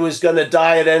like I was going to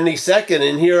die at any second,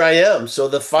 and here I am. So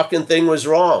the fucking thing was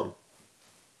wrong.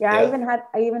 Yeah. I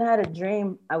even had a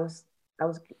dream. I was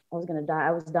going to die.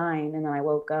 I was dying, and then I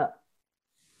woke up.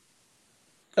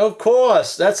 Of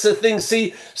course. That's the thing.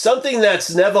 See, something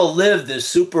that's never lived is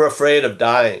super afraid of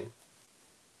dying.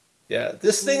 Yeah,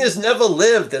 this thing has never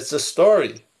lived. It's a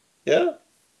story. Yeah.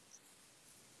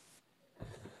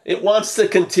 It wants to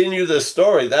continue the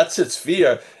story. That's its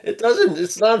fear.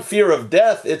 It's not fear of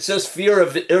death. It's just fear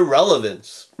of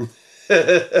irrelevance.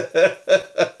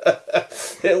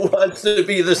 It wants to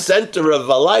be the center of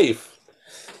a life.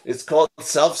 It's called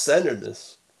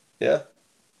self-centeredness. Yeah.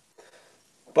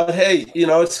 But hey,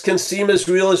 it can seem as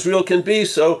real can be.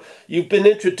 So you've been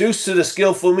introduced to the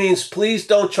skillful means. Please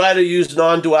don't try to use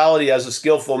non-duality as a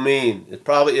skillful mean. It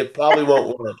probably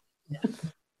won't work.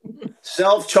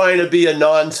 Self trying to be a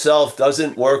non-self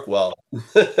doesn't work well.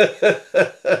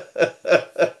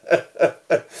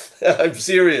 I'm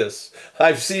serious.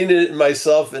 I've seen it in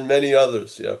myself and many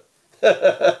others. Yeah.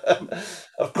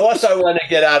 Of course I want to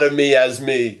get out of me as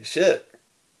me. Shit.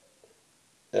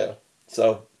 Yeah.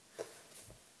 So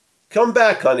come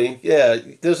back, honey. Yeah,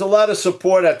 there's a lot of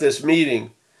support at this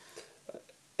meeting.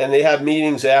 And they have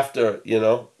meetings after,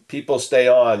 people stay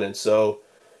on. And so,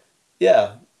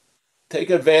 yeah, take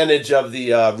advantage of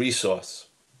the resource.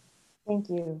 Thank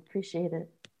you. Appreciate it.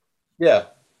 Yeah,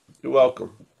 you're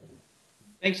welcome.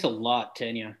 Thanks a lot,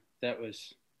 Tanya. That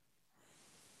was,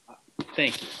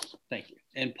 thank you.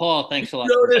 And Paul, thanks a lot.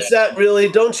 Notice that, really?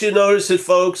 Don't you notice it,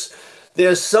 folks?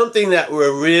 There's something that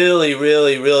we're really,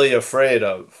 really, really afraid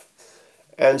of.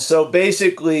 And so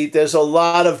basically, there's a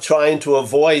lot of trying to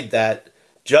avoid that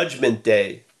judgment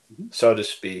day, so to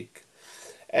speak.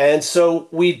 And so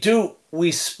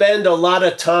we spend a lot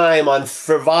of time on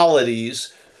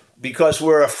frivolities because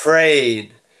we're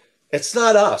afraid. It's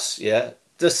not us, yeah?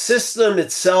 The system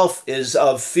itself is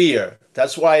of fear.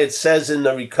 That's why it says in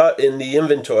the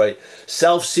inventory,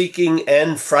 self-seeking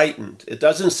and frightened. It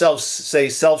doesn't say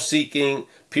self-seeking,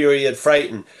 period,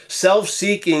 frightened.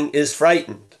 Self-seeking is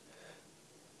frightened.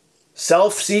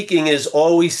 Self-seeking is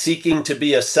always seeking to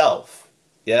be a self.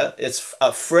 Yeah, it's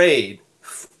afraid,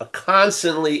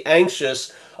 constantly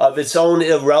anxious of its own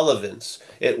irrelevance.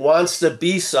 It wants to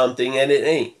be something and it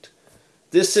ain't.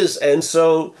 And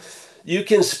so you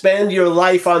can spend your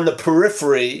life on the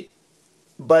periphery,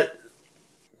 but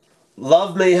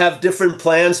love may have different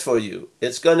plans for you.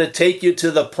 It's going to take you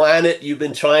to the planet you've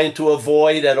been trying to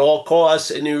avoid at all costs,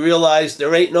 and you realize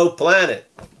there ain't no planet.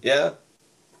 Yeah?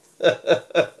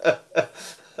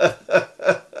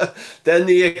 Then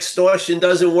the extortion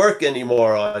doesn't work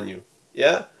anymore on you.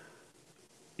 Yeah?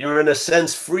 You're in a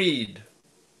sense freed.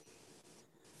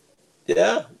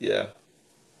 Yeah? Yeah.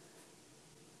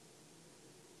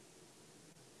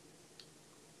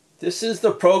 This is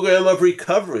the program of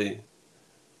recovery.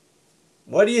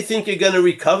 What do you think you're going to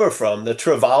recover from? The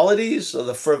frivolities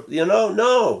or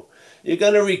no. You're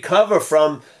going to recover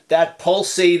from that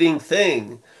pulsating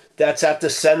thing that's at the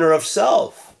center of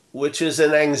self, which is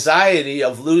an anxiety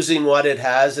of losing what it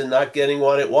has and not getting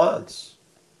what it wants.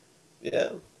 Yeah.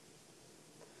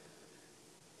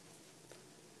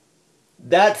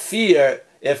 That fear,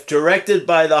 if directed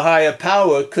by the higher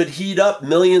power, could heat up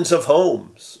millions of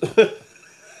homes.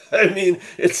 I mean,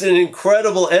 it's an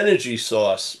incredible energy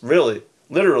source, really,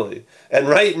 literally. And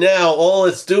right now, all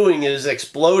it's doing is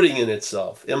exploding in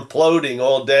itself, imploding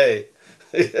all day.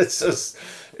 It's just,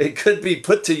 it could be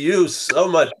put to use so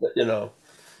much,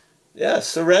 Yeah,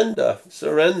 surrender.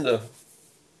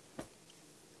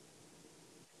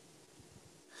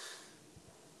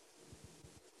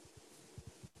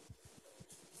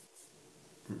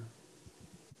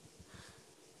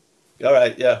 All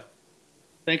right, yeah.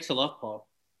 Thanks a lot, Paul.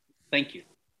 Thank you.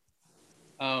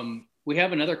 We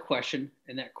have another question,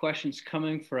 and that question's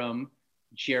coming from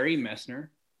Jerry Messner.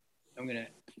 I'm going to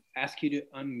ask you to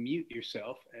unmute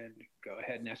yourself and go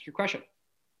ahead and ask your question.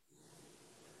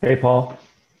 Hey, Paul.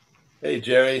 Hey,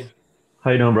 Jerry.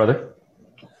 How you doing, brother?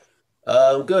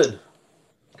 Good.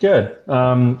 Good.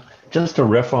 Just to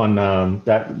riff on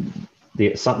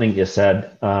something you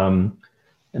said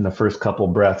in the first couple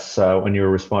breaths when you were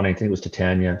responding, I think it was to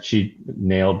Tanya. She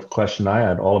nailed the question I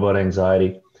had, all about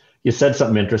anxiety. You said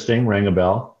something interesting, rang a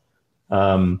bell.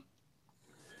 You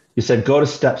said, go to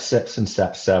step 6 and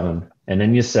step 7. And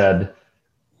then you said,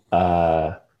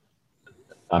 I'm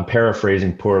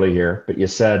paraphrasing poorly here, but you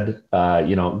said,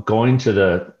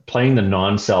 playing the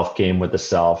non-self game with the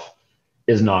self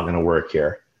is not going to work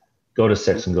here. Go to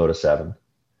 6 and go to 7.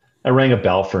 That rang a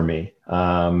bell for me.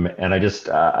 And I just,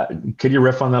 could you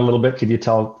riff on that a little bit? Could you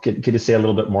say a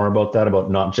little bit more about that, about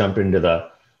not jumping to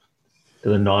the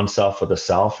non-self with the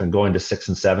self and going to 6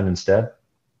 and 7 instead?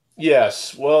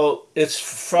 Yes. Well, it's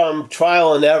from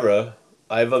trial and error.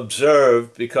 I've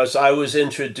observed, because I was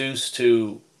introduced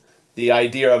to the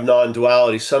idea of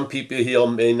non-duality. Some people here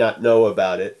may not know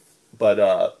about it, but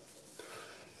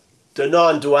the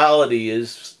non-duality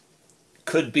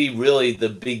could be really the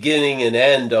beginning and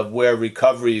end of where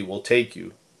recovery will take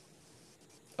you.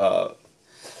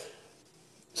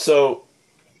 So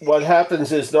what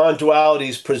happens is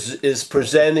non-duality is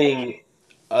presenting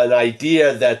an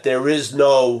idea that there is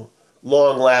no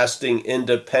long-lasting,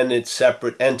 independent,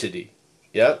 separate entity.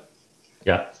 Yeah?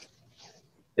 Yeah.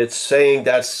 It's saying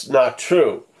that's not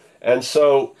true. And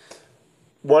so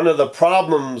one of the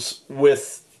problems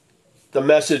with the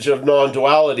message of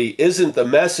non-duality isn't the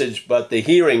message, but the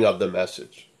hearing of the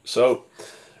message. So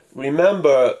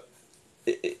remember,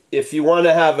 if you want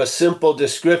to have a simple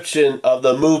description of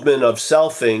the movement of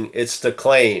selfing, it's to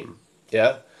claim.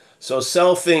 Yeah? So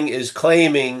selfing is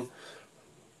claiming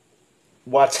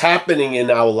what's happening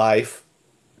in our life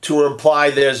to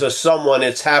imply there's a someone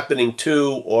it's happening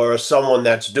to, or a someone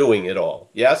that's doing it all.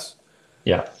 Yes?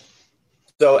 Yeah.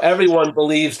 So everyone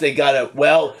believes they got it.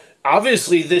 Well,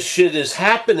 obviously this shit is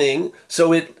happening,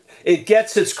 so it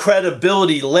gets its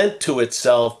credibility lent to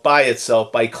itself by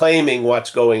claiming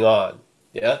what's going on.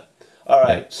 Yeah? All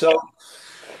right. So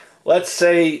let's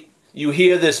say you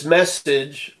hear this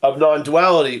message of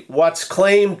non-duality. What's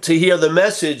claimed to hear the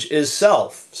message is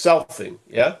selfing.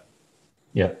 Yeah?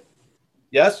 Yeah.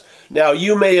 Yes? Now,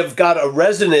 you may have got a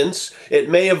resonance. It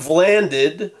may have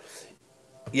landed,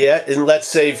 and let's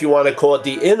say, if you want to call it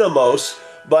the innermost,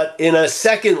 But in a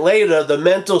second later, the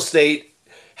mental state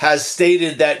has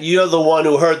stated that you're the one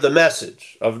who heard the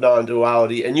message of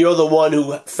non-duality, and you're the one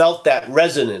who felt that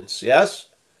resonance. Yes,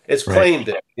 it's claimed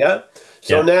it. Yeah.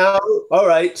 So now, all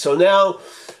right. So now,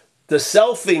 the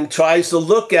selfing tries to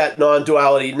look at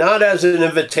non-duality not as an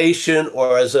invitation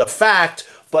or as a fact,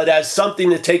 but as something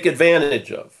to take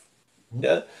advantage of.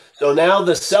 Yeah. So now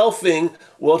the selfing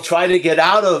will try to get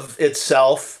out of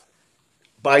itself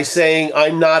by saying,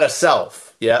 I'm not a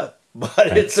self. Yeah.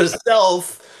 But it's a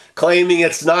self claiming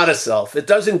it's not a self. It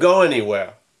doesn't go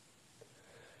anywhere.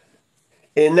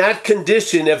 In that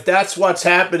condition, if that's what's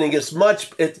happening, it's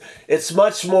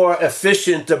much more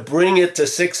efficient to bring it to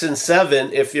 6 and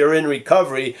 7 if you're in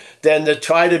recovery than to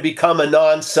try to become a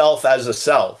non-self as a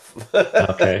self.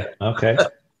 Okay.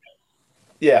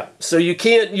 Yeah. So you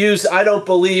can't use, I don't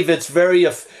believe it's very,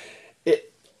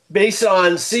 based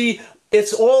on, see,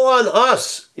 it's all on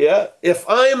us. Yeah. If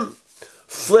I'm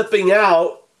flipping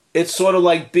out, it's sort of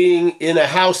like being in a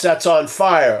house that's on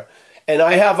fire. And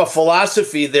I have a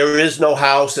philosophy, there is no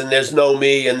house and there's no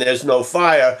me and there's no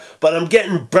fire, but I'm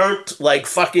getting burnt like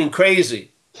fucking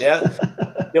crazy. Yeah.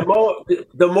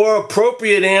 The more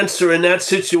appropriate answer in that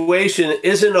situation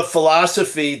isn't a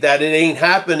philosophy that it ain't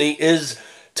happening, is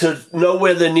to know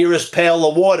where the nearest pail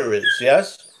of water is.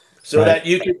 Yes. So that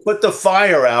you can put the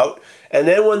fire out. And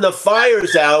then when the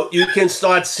fire's out, you can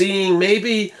start seeing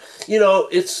maybe,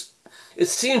 it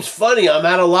seems funny. I'm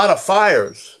at a lot of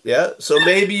fires. Yeah. So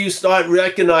maybe you start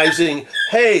recognizing,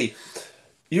 hey,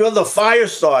 you're the fire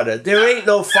starter. There ain't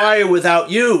no fire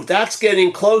without you. That's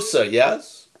getting closer.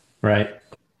 Yes. Right.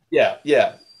 Yeah.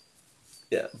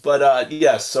 But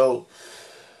yes. So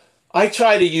I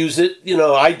try to use it.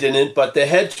 I didn't, but the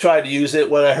head tried to use it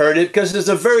when I heard it because it's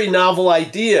a very novel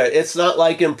idea. It's not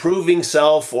like improving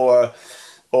self or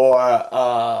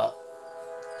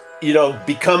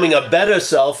becoming a better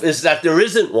self, is that there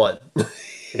isn't one.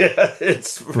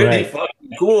 It's really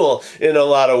fucking cool in a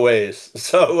lot of ways.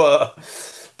 So,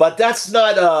 but that's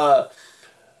not a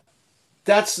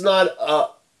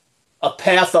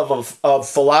path of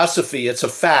philosophy. It's a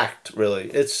fact, really.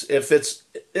 It's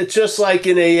just like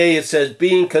in AA, it says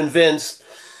being convinced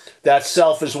that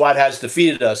self is what has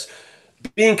defeated us.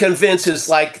 Being convinced is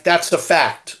like, that's a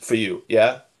fact for you.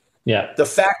 Yeah. Yeah. The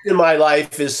fact in my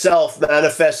life is self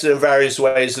manifested in various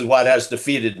ways is what has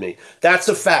defeated me. That's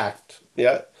a fact.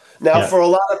 Yeah. Now, for a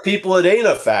lot of people, it ain't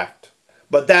a fact,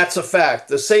 but that's a fact.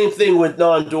 The same thing with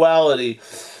non-duality.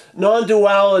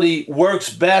 Non-duality works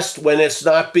best when it's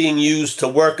not being used to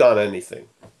work on anything.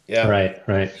 Yeah. Right.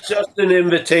 It's just an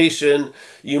invitation.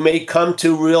 You may come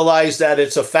to realize that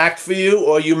it's a fact for you,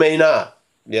 or you may not.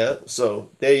 Yeah. So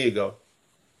there you go.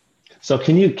 So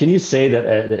can you say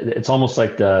that it's almost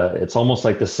like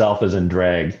the self is in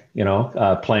drag,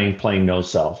 playing no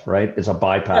self, right? It's a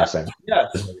bypassing.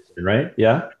 Yes. Right?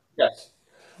 Yeah. Yes.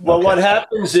 Well, what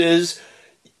happens is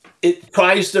it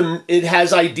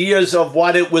has ideas of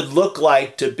what it would look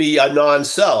like to be a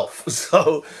non-self.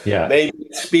 So maybe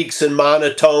it speaks in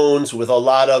monotones with a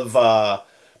lot of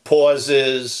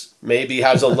pauses, maybe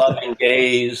has a loving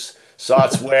gaze,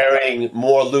 starts wearing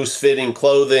more loose-fitting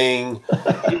clothing.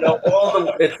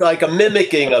 It's like a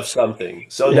mimicking of something.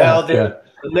 So now the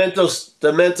mental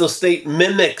state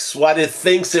mimics what it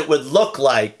thinks it would look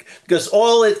like, because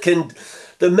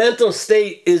the mental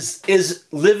state is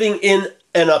living in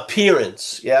an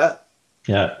appearance. Yeah.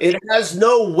 It has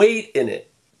no weight in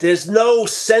it. There's no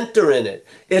center in it.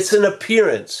 It's an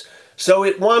appearance. So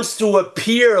it wants to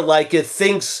appear like it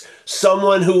thinks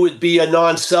someone who would be a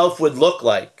non-self would look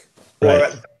like.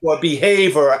 Or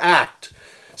behave or act.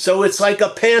 So it's like a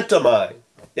pantomime.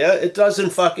 Yeah, it doesn't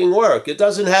fucking work. It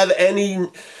doesn't have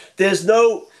there's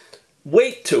no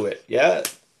weight to it. Yeah.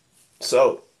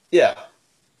 So, yeah.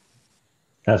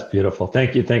 That's beautiful.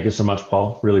 Thank you. Thank you so much,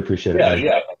 Paul. Really appreciate it.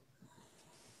 Yeah.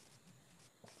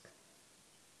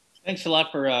 Thanks a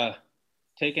lot for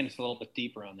taking us a little bit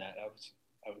deeper on that. That was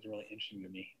really interesting to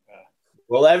me.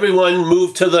 Well, everyone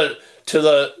move to the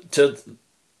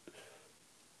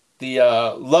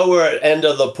lower end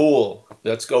of the pool.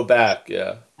 Let's go back.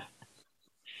 Yeah.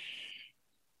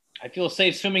 I feel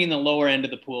safe swimming in the lower end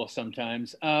of the pool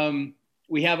sometimes.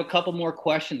 We have a couple more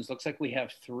questions. Looks like we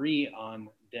have 3 on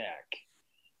deck.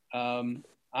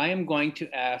 I am going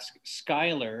to ask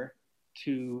Skylar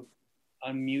to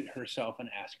unmute herself and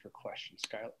ask her question.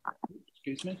 Skylar,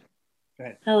 excuse me. Go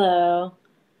ahead. Hello,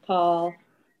 Paul.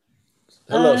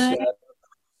 Hello,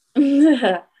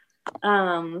 Skylar.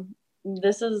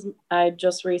 I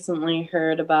just recently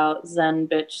heard about Zen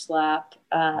Bitch Slap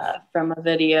from a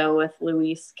video with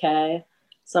Louise Kay.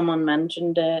 Someone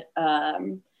mentioned it.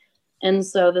 And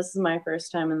so this is my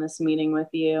first time in this meeting with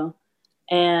you.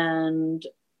 And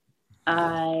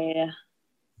I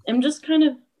am just kind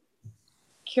of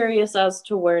curious as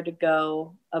to where to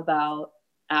go about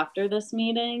after this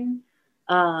meeting,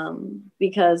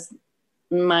 because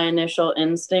my initial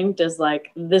instinct is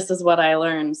like, this is what I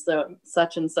learned, so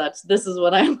such and such, this is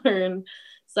what I learned,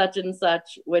 such and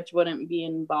such, which wouldn't be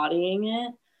embodying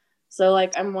it. So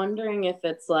like, I'm wondering if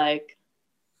it's like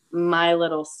my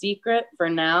little secret for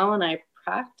now and I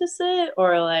practice it,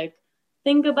 or like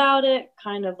think about it,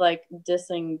 kind of like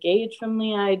disengage from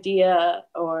the idea,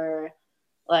 or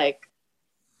like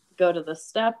go to the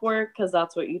step work because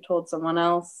that's what you told someone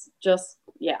else. Just,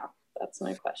 yeah, that's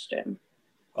my question.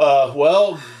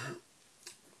 Well,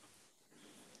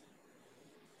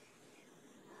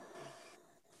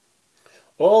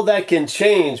 all that can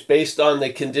change based on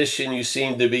the condition you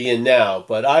seem to be in now.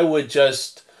 But I would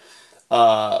just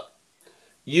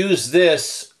use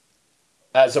this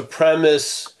as a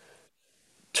premise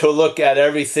to look at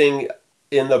everything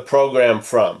in the program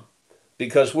from,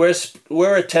 because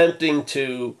we're attempting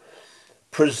to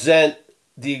present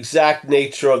the exact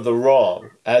nature of the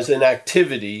wrong as an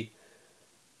activity.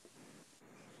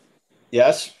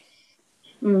 Yes?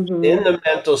 Mm-hmm. In the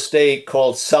mental state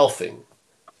called selfing.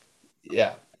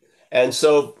 Yeah. And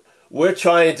so we're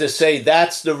trying to say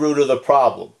that's the root of the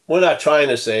problem. We're not trying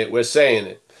to say it, we're saying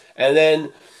it. And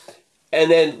then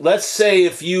let's say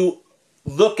if you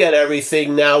look at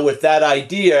everything now with that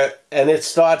idea and it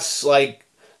starts like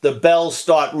the bells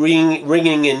start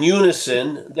ringing in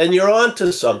unison, then you're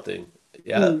onto something.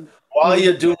 Yeah. Mm-hmm. While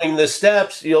you're doing the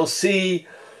steps, you'll see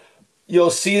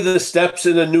the steps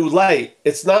in a new light.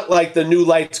 It's not like the new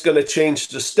light's going to change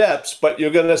the steps, but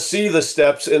you're going to see the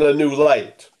steps in a new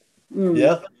light. Mm.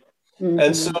 Yeah? Mm-hmm.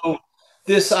 And so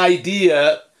this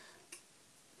idea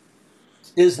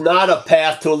is not a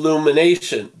path to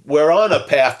illumination. We're on a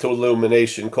path to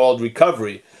illumination called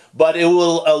recovery, but it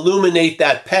will illuminate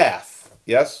that path.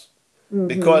 Yes? Mm-hmm.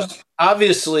 Because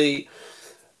obviously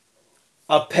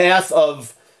a path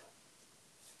of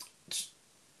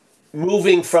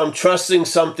moving from trusting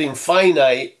something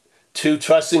finite to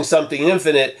trusting something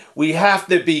infinite, we have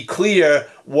to be clear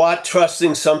what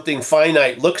trusting something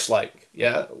finite looks like.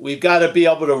 Yeah, we've got to be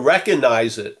able to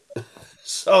recognize it.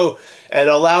 So, and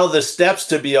allow the steps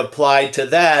to be applied to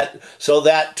that, so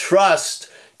that trust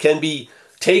can be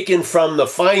taken from the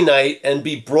finite and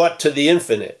be brought to the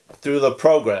infinite through the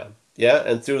program. Yeah,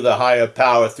 and through the higher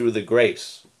power, through the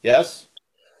grace. Yes?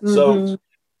 Mm-hmm. So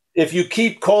if you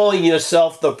keep calling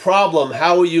yourself the problem,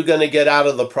 how are you going to get out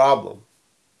of the problem?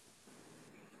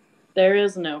 There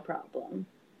is no problem.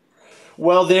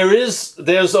 Well, there's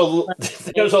a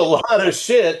lot of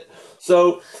shit.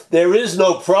 So there is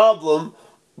no problem,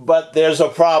 but there's a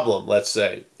problem, let's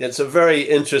say. It's a very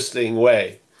interesting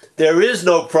way. There is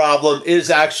no problem is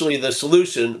actually the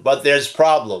solution, but there's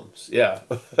problems. Yeah.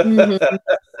 Mm-hmm.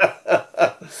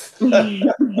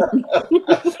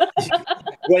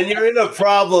 When you're in a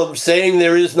problem, saying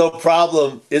there is no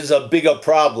problem is a bigger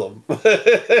problem.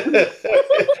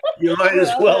 You might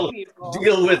as well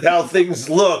deal with how things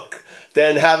look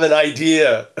than have an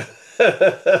idea.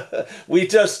 We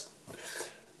just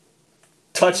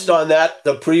touched on that,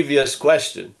 the previous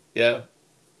question. Yeah.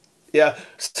 Yeah.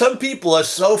 Some people are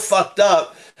so fucked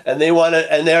up and they want to,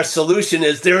 and their solution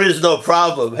is there is no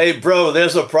problem. Hey, bro,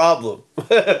 there's a problem.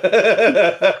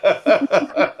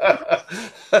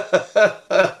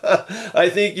 I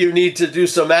think you need to do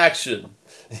some action.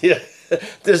 Yeah.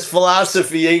 This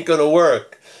philosophy ain't going to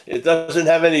work. It doesn't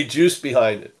have any juice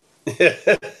behind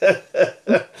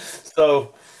it.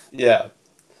 So, yeah.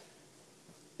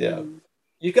 Yeah.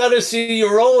 You got to see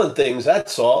your role in things,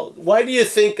 that's all. Why do you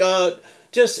think,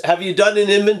 just, have you done an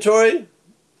inventory?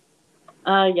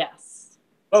 Yes.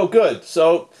 Oh, good.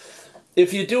 So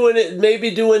if you're doing it, maybe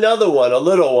do another one, a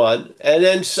little one, and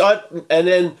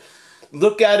then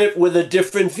look at it with a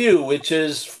different view, which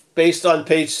is based on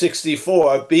page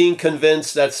 64, being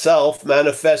convinced that self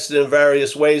manifested in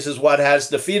various ways is what has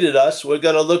defeated us. We're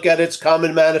going to look at its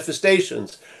common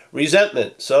manifestations.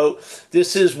 Resentment. So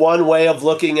this is one way of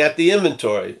looking at the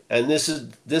inventory, and this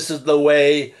is the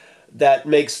way that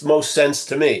makes most sense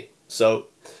to me. So,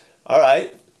 all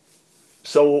right.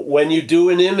 So when you do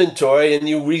an inventory and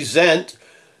you resent,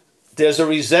 there's a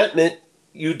resentment.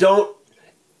 You don't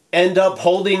end up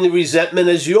holding the resentment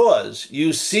as yours.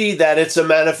 You see that it's a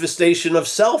manifestation of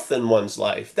self in one's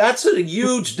life. That's a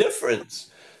huge difference.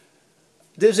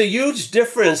 There's a huge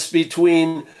difference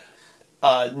between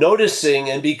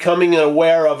noticing and becoming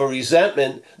aware of a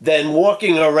resentment than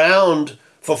walking around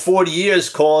for 40 years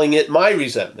calling it my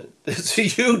resentment. It's a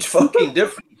huge fucking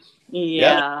difference.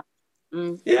 Yeah.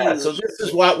 Yeah, so this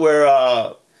is what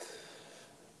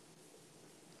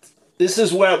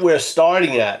we're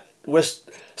starting at.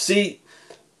 See,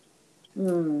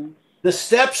 the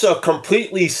steps are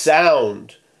completely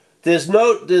sound. There's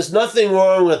nothing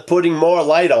wrong with putting more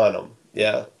light on them.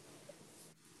 Yeah.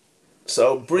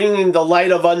 So bringing the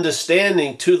light of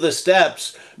understanding to the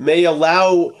steps may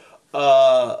allow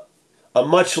a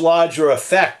much larger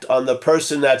effect on the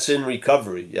person that's in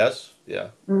recovery. Yes.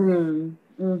 Yeah.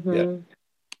 Yeah.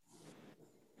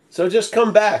 So just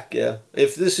come back. Yeah.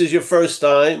 If this is your first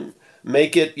time,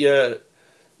 make a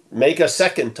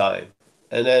second time,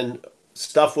 and then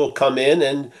stuff will come in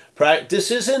and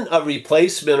this isn't a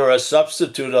replacement or a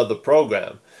substitute of the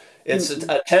program. It's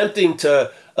attempting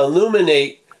to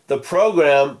illuminate the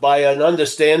program by an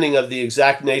understanding of the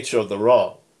exact nature of the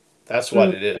wrong. That's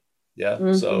what it is.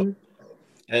 Yeah. So,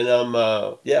 and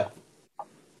yeah,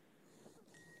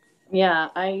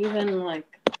 I even like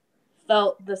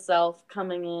felt the self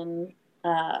coming in.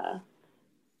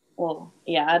 Well,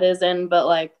 yeah, it is in, but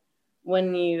like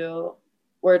when you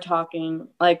were talking,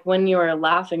 like when you were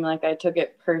laughing, like I took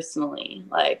it personally,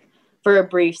 like for a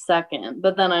brief second.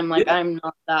 But then I'm like, I'm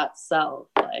not that self.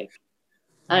 Like,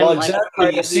 I'm well, like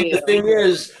exactly. You see, the thing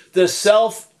is, the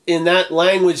self in that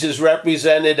language is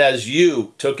represented as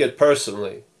you took it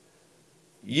personally.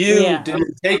 You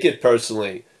didn't take it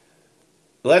personally.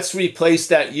 Let's replace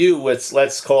that you with,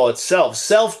 let's call it self.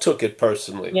 Self took it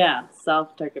personally. Yeah,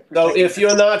 self took it personally. So if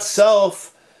you're not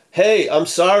self, hey, I'm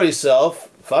sorry, self.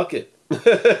 Fuck it.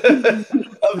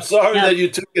 I'm sorry that you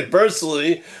took it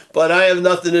personally, but I have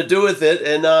nothing to do with it.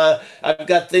 And I've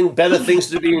got better things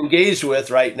to be engaged with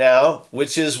right now,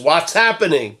 which is what's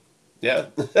happening. Yeah.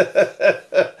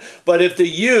 But if the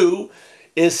you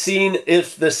is seen,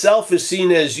 if the self is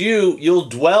seen as you, you'll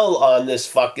dwell on this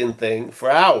fucking thing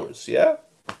for hours. Yeah.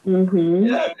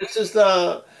 Yeah. This is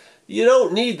you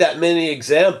don't need that many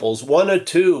examples. One or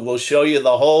two will show you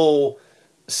the whole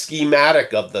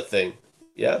schematic of the thing.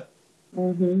 Yeah.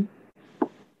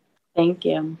 Thank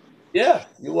you. Yeah,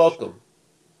 you're welcome.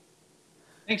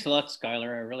 Thanks a lot,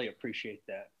 Skylar. I really appreciate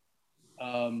that.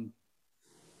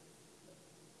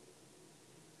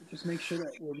 Just make sure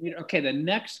that we're meeting. Okay, the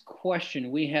next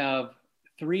question, we have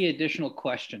 3 additional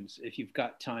questions if you've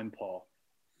got time, Paul.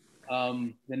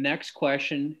 The next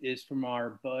question is from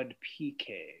our bud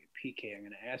PK. PK, I'm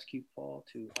going to ask you, Paul,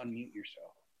 to unmute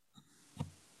yourself.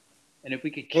 And if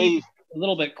we could keep a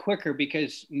little bit quicker,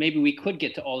 because maybe we could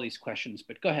get to all these questions,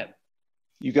 but go ahead.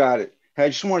 You got it. I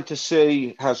just wanted to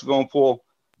say, how's it going, Paul,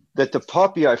 that the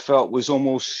puppy I felt was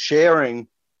almost sharing,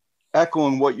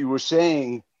 echoing what you were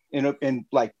saying in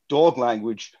like dog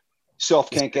language.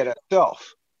 Self can't get at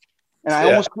self. And I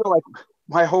almost feel like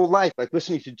my whole life, like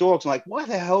listening to dogs, I'm like, why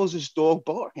the hell is this dog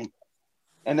barking?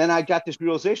 And then I got this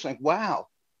realization, like, wow,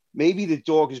 maybe the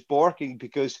dog is barking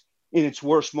because in its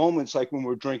worst moments, like when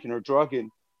we're drinking or drugging,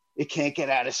 it can't get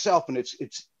out of self, and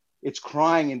it's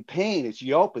crying in pain, it's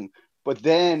yelping. But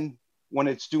then when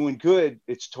it's doing good,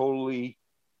 it's totally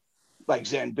like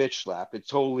Zen bitch slap. It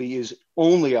totally is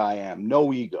only I am,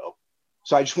 no ego.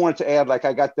 So I just wanted to add, like,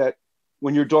 I got that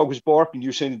when your dog was barking,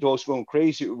 you're saying the dog's going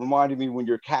crazy. It reminded me when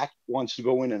your cat wants to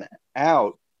go in and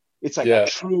out. It's like a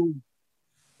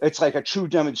true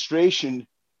demonstration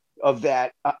of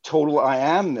that total I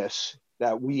amness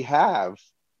that we have,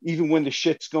 even when the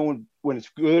shit's going, when it's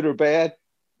good or bad,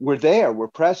 we're there, we're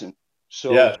present.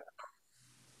 So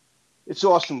it's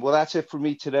awesome. Well, that's it for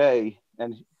me today.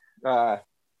 And I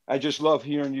just love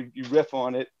hearing you riff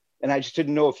on it. And I just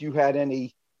didn't know if you had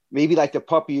any, maybe like the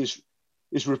puppy is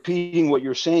repeating what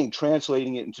you're saying,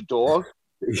 translating it into dog.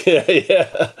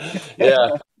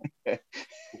 Yeah.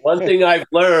 One thing I've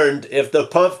learned, if the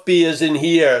puppy is in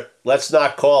here, let's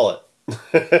not call it.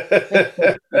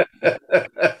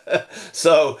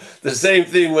 So the same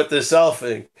thing with the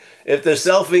selfing. If the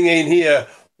selfing ain't here,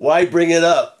 why bring it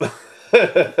up?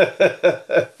 It's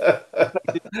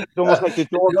almost like the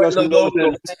dog doesn't know.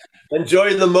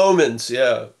 Enjoy the moments,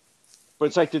 yeah. But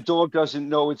it's like the dog doesn't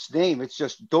know its name. It's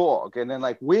just dog. And then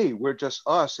like we're just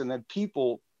us. And then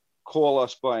people call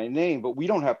us by a name, but we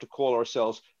don't have to call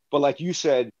ourselves. But like you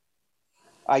said,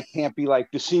 I can't be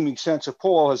like the seeming sense of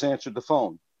Paul has answered the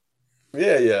phone.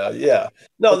 Yeah.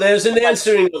 No, there's an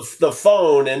answering of the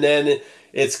phone, and then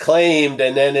it's claimed,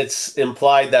 and then it's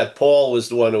implied that Paul was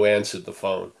the one who answered the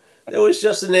phone. It was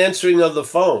just an answering of the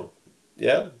phone.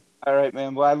 Yeah. All right,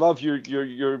 man. Well, I love your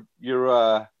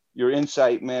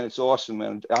insight, man. It's awesome,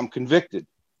 man. I'm convicted.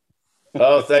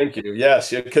 Oh, thank you.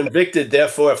 Yes, you're convicted,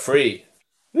 therefore free.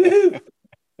 Woo-hoo.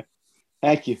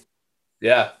 Thank you.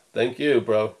 Yeah, thank you,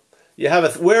 bro. You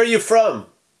have where are you from?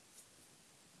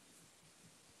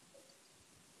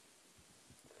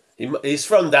 He's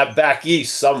from that back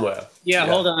east somewhere. Yeah,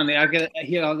 hold on. I'll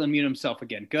unmute himself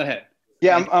again. Go ahead.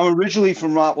 Yeah, I'm originally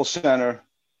from Rockville Center.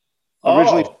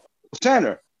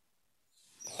 Center.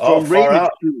 From Raymond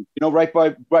Street, right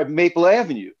by Maple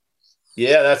Avenue.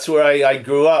 Yeah, that's where I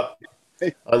grew up,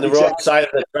 on the wrong side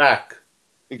of the track.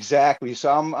 Exactly.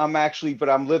 So I'm actually, but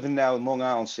I'm living now in Long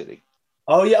Island City.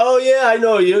 Oh yeah, I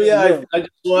know you. Yeah, I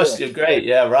just lost you. Great.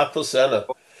 Yeah, Rockville Center.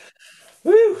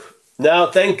 Woo. Now,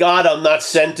 thank God I'm not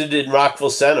centered in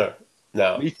Rockville Center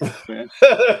now. Me too, man.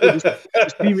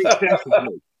 Just be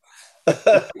respectful.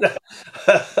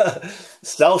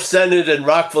 Self-centered and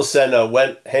Rockville Center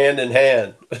went hand in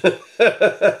hand.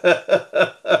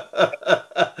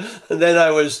 And then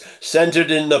I was centered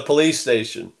in the police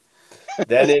station.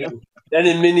 Then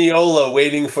in Mineola,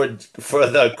 waiting for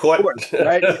the court.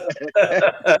 Right.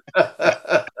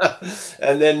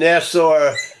 And then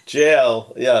Nassau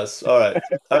jail. Yes. All right.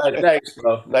 Thanks,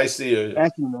 bro. Nice to hear you.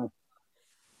 Thank you, man.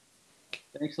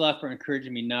 Thanks a lot for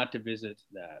encouraging me not to visit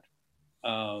that.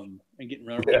 And getting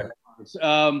run over.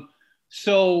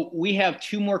 So we have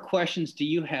 2 more questions. Do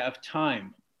you have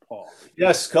time, Paul?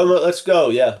 Yes, come on, let's go.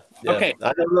 Yeah. Okay.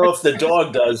 I don't know if the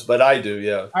dog does, but I do.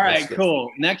 Yeah. All right,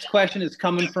 cool. Next question is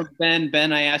coming from Ben.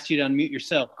 Ben, I asked you to unmute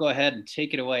yourself. Go ahead and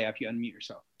take it away after you unmute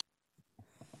yourself.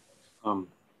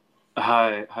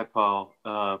 Hi, Paul.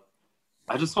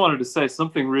 I just wanted to say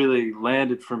something really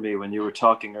landed for me when you were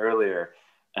talking earlier,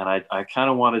 and I kind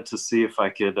of wanted to see if I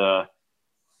could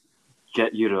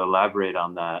get you to elaborate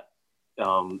on that.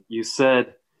 You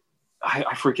said,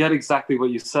 I forget exactly what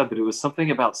you said, but it was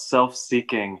something about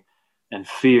self-seeking and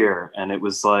fear. And it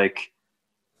was like,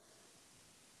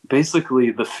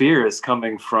 basically the fear is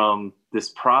coming from this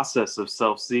process of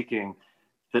self-seeking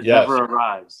that never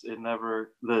arrives. It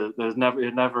never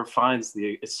finds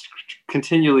it's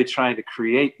continually trying to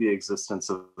create the existence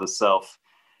of the self.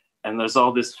 And there's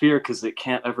all this fear because it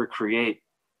can't ever create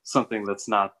something that's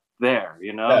not there,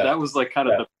 That was like kind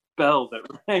of the bell that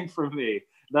rang for me.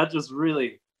 That just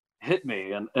really hit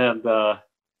me. And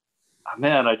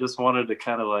man, I just wanted to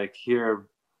kind of like hear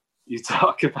you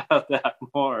talk about that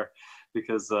more,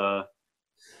 because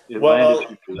it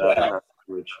landed into that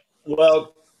language.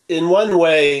 Well, in one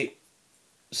way,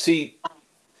 see,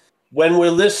 when we're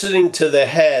listening to the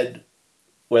head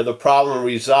where the problem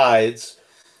resides,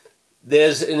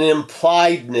 there's an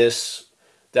impliedness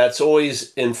that's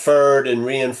always inferred and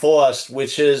reinforced,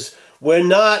 which is we're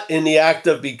not in the act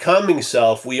of becoming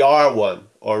self, we are one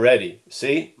already,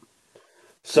 see?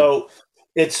 So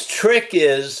its trick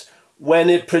is when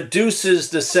it produces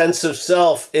the sense of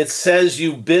self, it says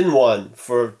you've been one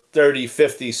for 30,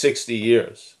 50, 60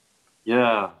 years.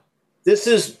 Yeah. This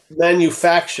is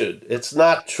manufactured. It's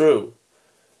not true.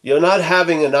 You're not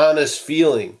having an honest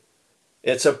feeling.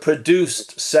 It's a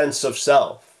produced sense of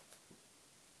self.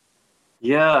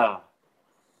 Yeah.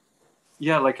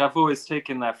 Yeah, like I've always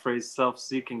taken that phrase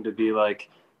self-seeking to be like,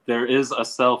 there is a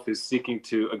self who's seeking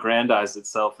to aggrandize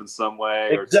itself in some way.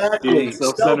 Exactly. Or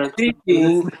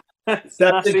self-seeking, that's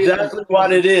exactly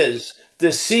what it is.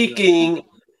 The seeking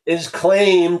is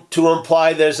claimed to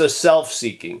imply there's a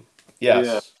self-seeking. Yes.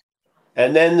 Yeah.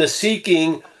 And then the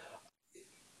seeking,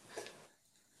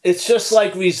 it's just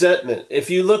like resentment.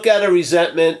 If you look at a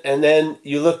resentment and then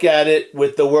you look at it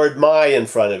with the word my in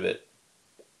front of it,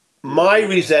 my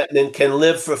resentment can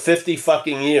live for 50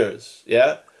 fucking years.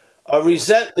 Yeah. A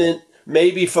resentment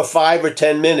maybe for 5 or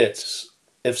 10 minutes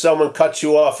if someone cuts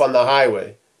you off on the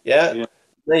highway. Yeah.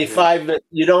 Maybe 5 minutes,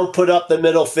 you don't put up the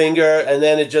middle finger and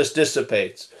then it just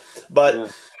dissipates.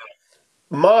 But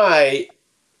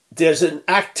there's an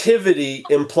activity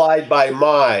implied by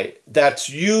my that's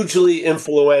hugely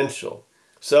influential.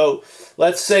 So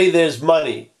let's say there's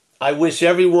money. I wish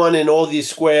everyone in all these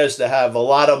squares to have a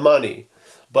lot of money,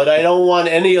 but I don't want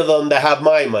any of them to have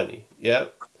my money. Yeah.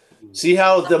 See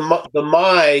how the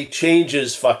my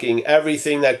changes fucking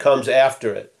everything that comes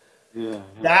after it. Yeah.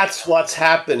 That's what's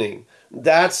happening.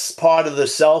 That's part of the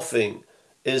selfing,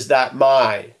 is that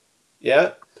my.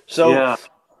 Yeah. So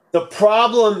the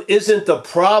problem isn't the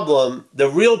problem. The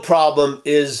real problem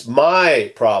is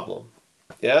my problem.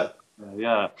 Yeah.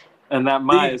 Yeah. And that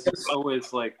my is just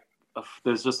always like,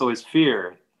 there's just always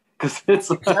fear.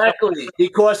 Exactly.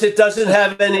 Because it doesn't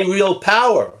have any real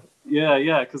power.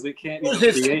 Yeah, because it can't even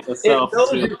create a self. It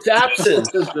knows its absence.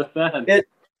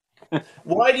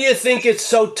 Why do you think it's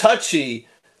so touchy?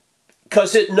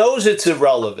 Because it knows it's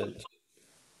irrelevant.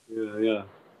 Yeah.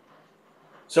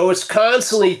 So it's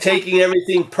constantly taking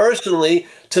everything personally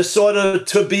to sort of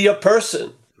to be a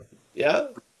person. Yeah?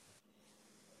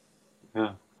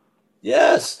 Yeah.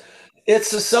 Yes. It's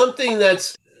something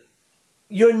that's,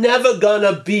 you're never going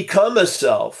to become a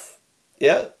self.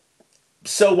 Yeah?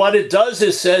 So what it does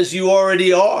is says you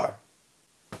already are.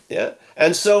 Yeah.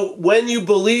 And so when you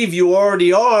believe you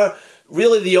already are,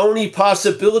 really the only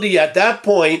possibility at that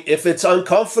point, if it's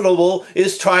uncomfortable,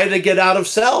 is try to get out of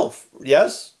self.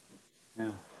 Yes?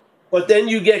 Yeah. But then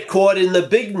you get caught in the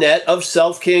big net of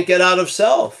self can't get out of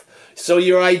self. So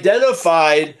you're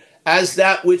identified as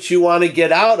that which you want to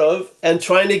get out of, and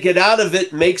trying to get out of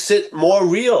it makes it more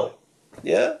real.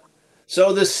 Yeah?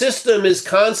 So the system is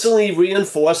constantly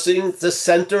reinforcing the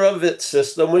center of its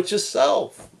system, which is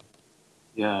self.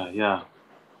 Yeah.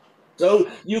 So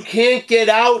you can't get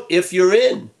out if you're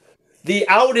in. The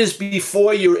out is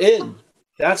before you're in.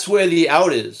 That's where the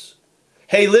out is.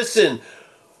 Hey, listen,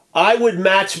 I would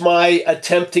match my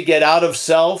attempt to get out of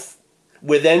self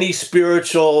with any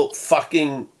spiritual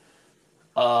fucking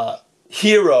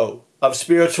hero of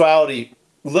spirituality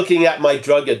looking at my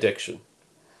drug addiction.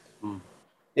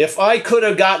 If I could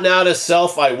have gotten out of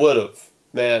self, I would have,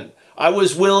 man. I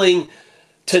was willing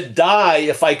to die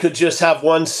if I could just have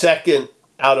 1 second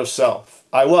out of self.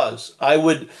 I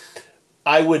would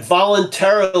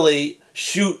voluntarily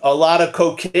shoot a lot of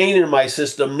cocaine in my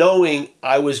system, knowing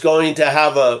I was going to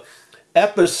have a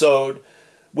episode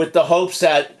with the hopes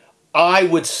that I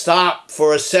would stop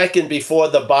for a second before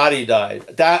the body died.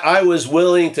 That I was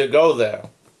willing to go there.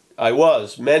 I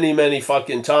was many, many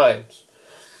fucking times.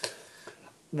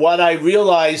 What I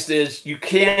realized is you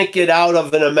can't get out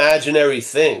of an imaginary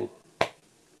thing.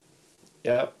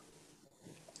 Yeah.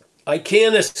 I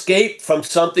can't escape from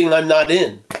something I'm not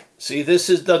in. See, this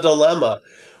is the dilemma.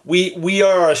 We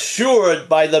are assured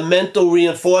by the mental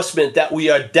reinforcement that we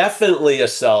are definitely a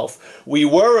self. We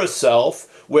were a self.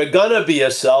 We're gonna be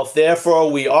a self.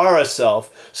 Therefore, we are a self.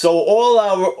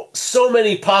 So so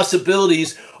many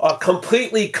possibilities are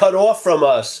completely cut off from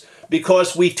us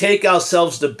because we take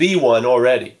ourselves to be one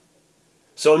already.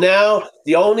 So now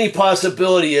the only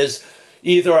possibility is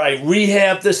either I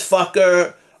rehab this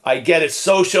fucker, I get it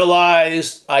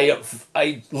socialized,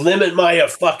 I limit my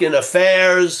fucking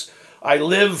affairs, I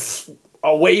live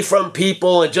away from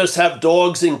people and just have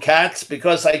dogs and cats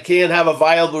because I can't have a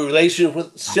viable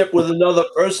relationship with another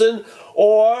person,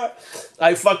 or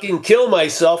I fucking kill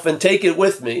myself and take it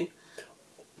with me.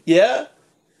 Yeah?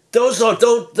 Those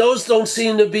don't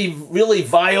seem to be really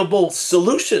viable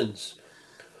solutions.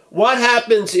 What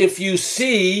happens if you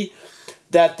see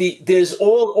that there's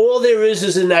all there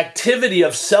is an activity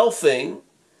of selfing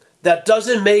that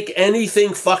doesn't make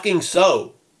anything fucking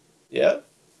so? Yeah?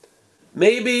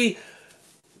 Maybe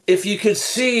if you could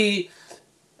see,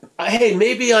 hey,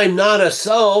 maybe I'm not a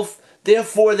self,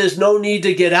 therefore there's no need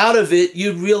to get out of it,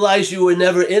 you'd realize you were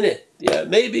never in it. Yeah,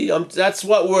 maybe that's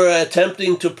what we're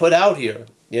attempting to put out here.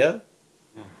 Yeah?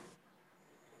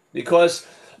 Because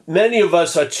many of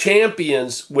us are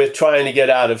champions with trying to get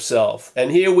out of self.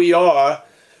 And here we are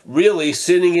really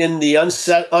sitting in the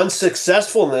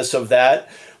unsuccessfulness of that,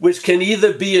 which can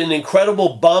either be an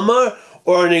incredible bummer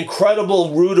or an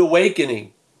incredible rude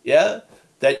awakening. Yeah?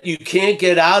 That you can't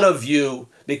get out of you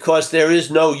because there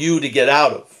is no you to get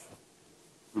out of.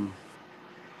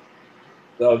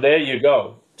 So there you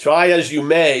go. Try as you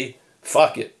may,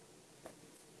 fuck it.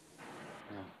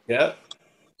 Yeah?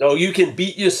 So you can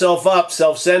beat yourself up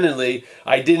self-centeredly.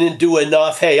 I didn't do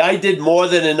enough. Hey, I did more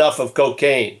than enough of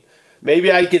cocaine.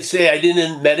 Maybe I could say I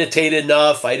didn't meditate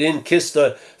enough. I didn't kiss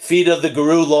the feet of the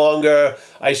guru longer.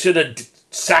 I should have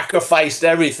sacrificed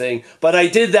everything. But I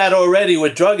did that already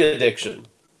with drug addiction.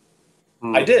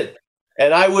 I did.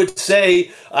 And I would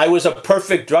say I was a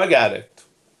perfect drug addict.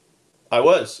 I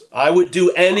was. I would do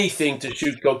anything to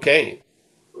shoot cocaine.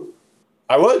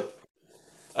 I would.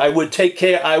 I would take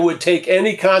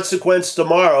any consequence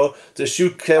tomorrow to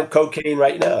shoot cocaine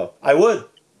right now. I would.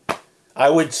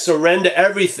 I would surrender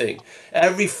everything,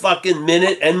 every fucking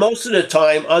minute. And most of the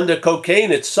time under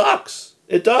cocaine, it sucks.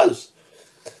 It does.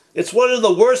 It's one of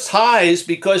the worst highs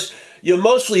because you're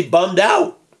mostly bummed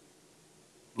out.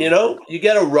 You know, you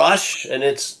get a rush and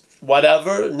it's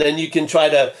whatever. And then you can try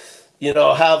to,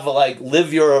 have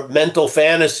live your mental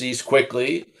fantasies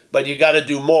quickly, but you got to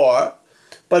do more.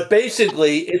 But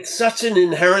basically, it's such an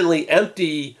inherently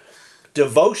empty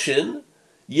devotion.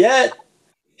 Yet,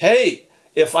 hey,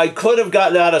 if I could have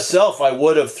gotten out of self, I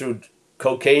would have through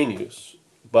cocaine use.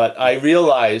 But I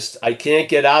realized I can't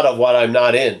get out of what I'm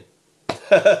not in.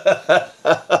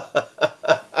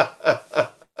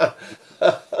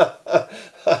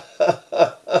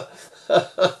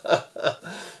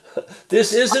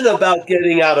 This isn't about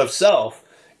getting out of self.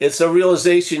 It's a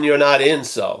realization you're not in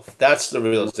self. That's the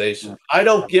realization. I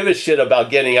don't give a shit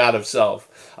about getting out of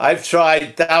self. I've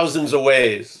tried thousands of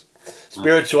ways.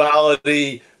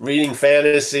 Spirituality, reading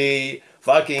fantasy,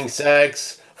 fucking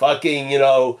sex, fucking,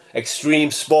 extreme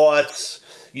sports,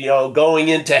 going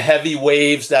into heavy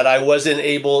waves that I wasn't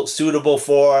suitable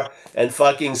for, and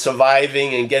fucking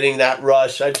surviving and getting that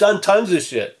rush. I've done tons of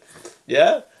shit.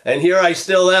 Yeah. And here I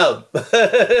still am.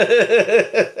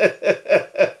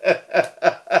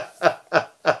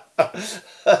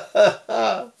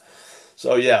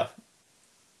 So, yeah.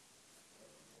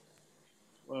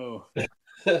 Whoa.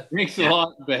 Thanks a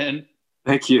lot, Ben.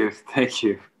 Thank you. Thank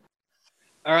you.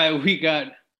 All right. We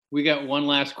got one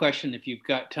last question if you've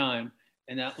got time.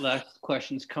 And that last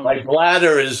question's coming. My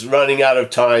bladder is running out of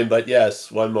time, but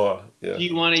yes, one more. Yeah. Do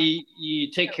you want to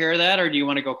you take care of that, or do you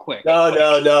want to go quick? No.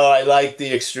 I like the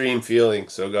extreme feeling,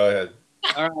 so go ahead.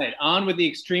 All right, on with the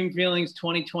Extreme Feelings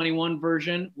 2021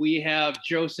 version. We have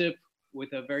Joseph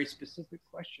with a very specific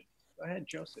question. Go ahead,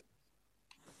 Joseph.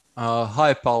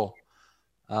 Hi, Paul.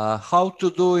 How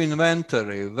to do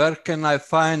inventory? Where can I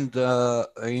find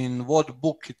in what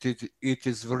book it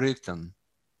is written?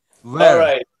 Where? All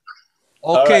right.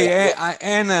 Okay, right.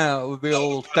 Anna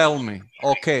will tell me.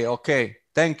 Okay.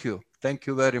 Thank you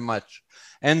very much.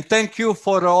 And thank you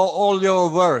for all your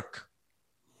work.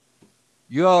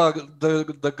 You are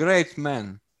the great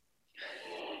man.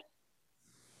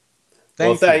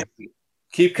 Thank you.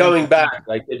 Keep coming back.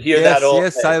 I could hear that all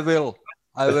Yes, day. I will.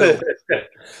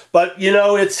 But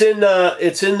it's in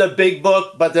the big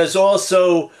book, but there's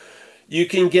also, you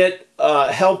can get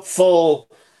a helpful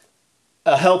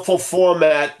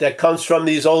format that comes from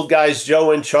these old guys,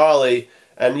 Joe and Charlie,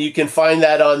 and you can find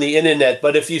that on the internet.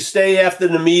 But if you stay after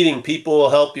the meeting, people will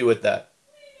help you with that.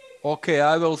 Okay,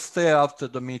 I will stay after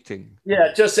the meeting.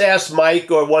 Yeah, just ask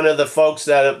Mike or one of the folks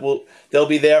they'll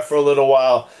be there for a little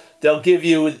while. They'll give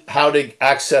you how to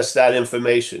access that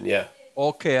information. Yeah.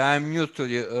 Okay, I'm new to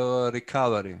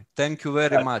recovery. Thank you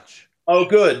very much. Oh,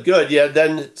 good. Yeah,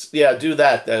 then do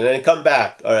that then and come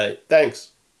back. All right. Thanks.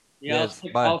 Yeah, yes,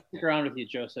 I'll stick around with you,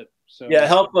 Joseph. So yeah,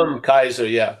 help them, Kaiser.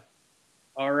 Yeah.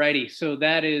 All righty. So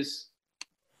that is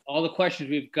all the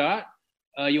questions we've got.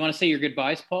 You want to say your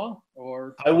goodbyes, Paul?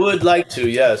 Or I would like to.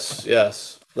 Yes.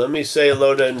 Let me say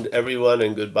hello to everyone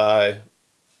and goodbye.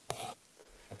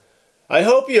 I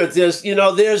hope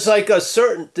there's like a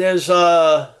certain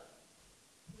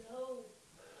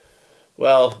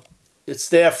well, it's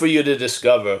there for you to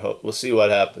discover. We'll see what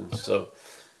happens. So.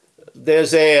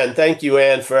 There's Ann. Thank you,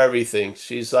 Ann, for everything.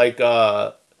 She's like,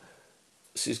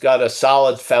 she's got a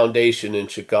solid foundation in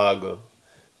Chicago.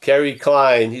 Kerry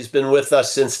Klein, he's been with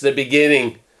us since the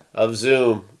beginning of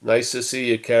Zoom. Nice to see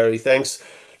you, Kerry. Thanks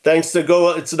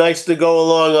it's nice to go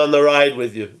along on the ride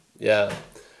with you. Yeah.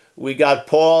 We got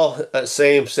Paul,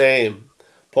 same.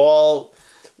 Paul,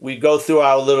 we go through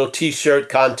our little t-shirt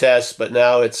contest, but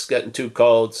now it's getting too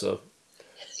cold, so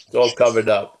it's all covered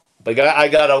up. But I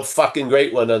got a fucking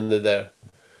great one under there.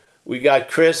 We got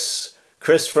Chris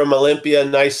from Olympia.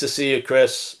 Nice to see you,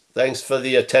 Chris. Thanks for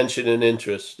the attention and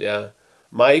interest. Yeah.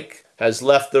 Mike has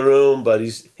left the room, but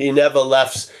he never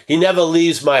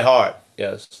leaves my heart.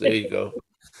 Yes, there you go.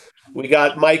 We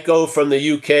got Mike O from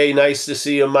the UK. Nice to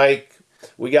see you, Mike.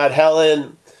 We got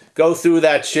Helen. Go through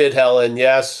that shit, Helen.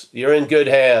 Yes, you're in good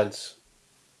hands.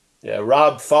 Yeah,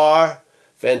 Rob Farr.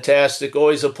 Fantastic.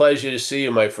 Always a pleasure to see you,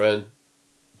 my friend.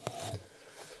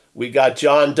 We got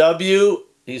John W.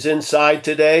 He's inside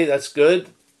today. That's good.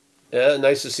 Yeah,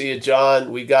 nice to see you,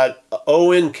 John. We got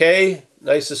Owen K.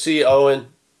 Nice to see you, Owen.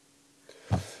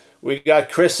 We got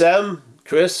Chris M.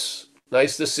 Chris,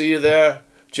 nice to see you there.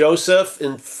 Joseph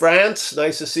in France.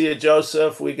 Nice to see you,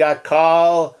 Joseph. We got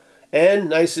Carl N.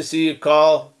 Nice to see you,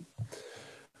 Carl.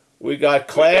 We got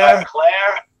Claire.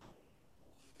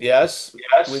 Yes.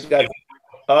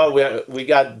 We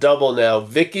got double now.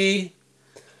 Vicky.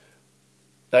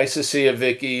 Nice to see you,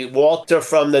 Vicky. Walter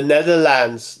from the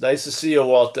Netherlands. Nice to see you,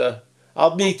 Walter.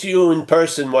 I'll meet you in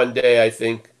person one day, I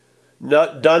think.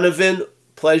 Donovan,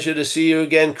 pleasure to see you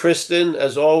again. Kristen,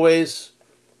 as always.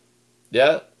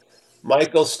 Yeah.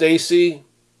 Michael Stacy.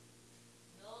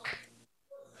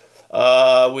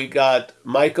 We got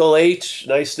Michael H.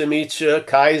 Nice to meet you.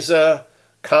 Kaiser.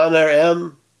 Connor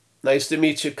M. Nice to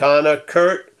meet you, Connor.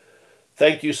 Kurt.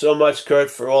 Thank you so much,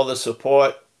 Kurt, for all the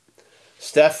support.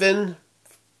 Stefan.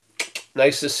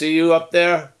 Nice to see you up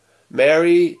there.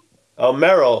 Mary. Oh,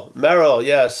 Meryl,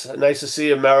 yes. Nice to see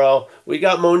you, Meryl. We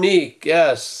got Monique,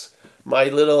 yes. My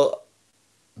little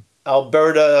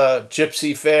Alberta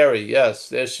gypsy fairy. Yes,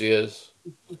 there she is.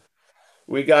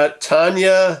 We got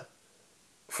Tanya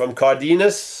from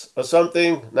Cardenas or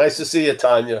something. Nice to see you,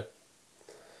 Tanya.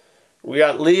 We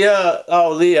got Leah.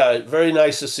 Oh, Leah. Very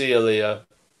nice to see you, Leah.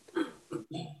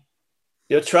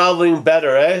 You're traveling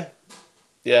better, eh?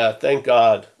 Yeah, thank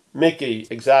God. Mickey,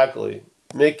 exactly.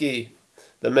 Mickey,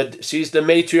 She's the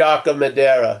matriarch of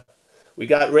Madeira. We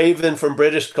got Raven from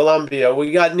British Columbia.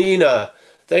 We got Nina.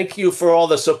 Thank you for all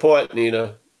the support,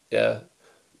 Nina. Yeah.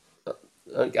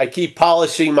 I keep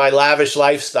polishing my lavish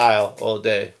lifestyle all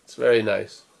day. It's very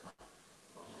nice.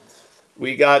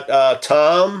 We got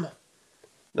Tom.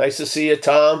 Nice to see you,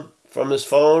 Tom, from his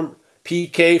phone.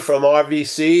 PK from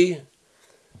RVC.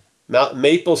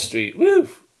 Maple Street. Woo!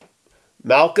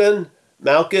 Malkin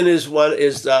is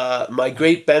my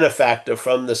great benefactor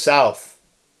from the South.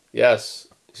 Yes,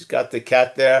 he's got the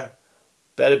cat there.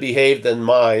 Better behaved than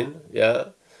mine. Yeah.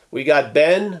 We got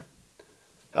Ben.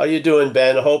 How you doing,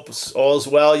 Ben? I hope all's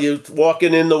well. You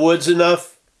walking in the woods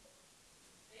enough?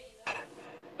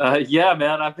 Yeah,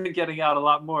 man. I've been getting out a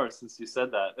lot more since you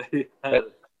said that.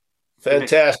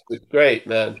 Fantastic. Great,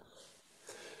 man.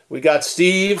 We got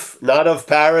Steve, not of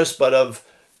Paris, but of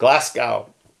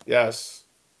Glasgow. Yes.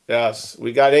 Yes.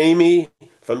 We got Amy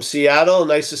from Seattle.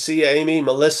 Nice to see you, Amy.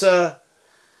 Melissa.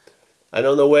 I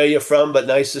don't know where you're from, but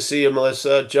nice to see you,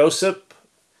 Melissa. Joseph.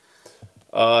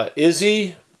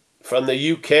 Izzy from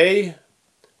the UK.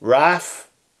 Raf.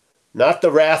 Not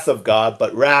the wrath of God,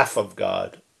 but Wrath of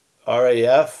God.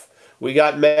 RAF. We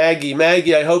got Maggie.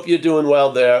 Maggie, I hope you're doing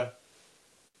well there.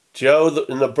 Joe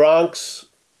in the Bronx.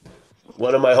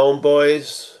 One of my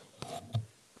homeboys.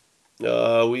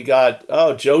 We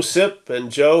got, Joseph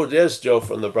and Joe. There's Joe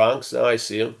from the Bronx. Now I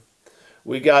see him.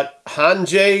 We got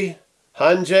Hanjay.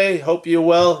 Hanjay, hope you're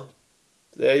well.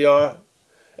 There you are.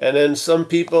 And then some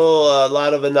people, a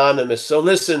lot of anonymous. So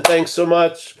listen, thanks so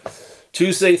much.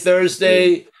 Tuesday,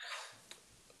 Thursday,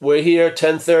 we're here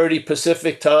 10:30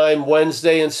 Pacific time.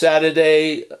 Wednesday and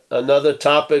Saturday, another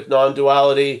topic,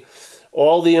 non-duality.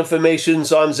 All the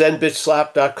information's on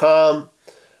zenbitchslap.com.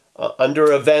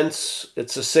 Under events,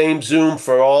 it's the same Zoom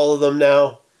for all of them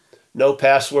now. No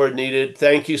password needed.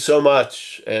 Thank you so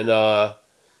much. And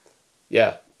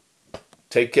yeah,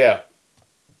 take care.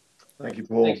 Thank you,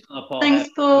 Paul. Thanks, Paul. Thanks,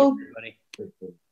 Paul. Everybody.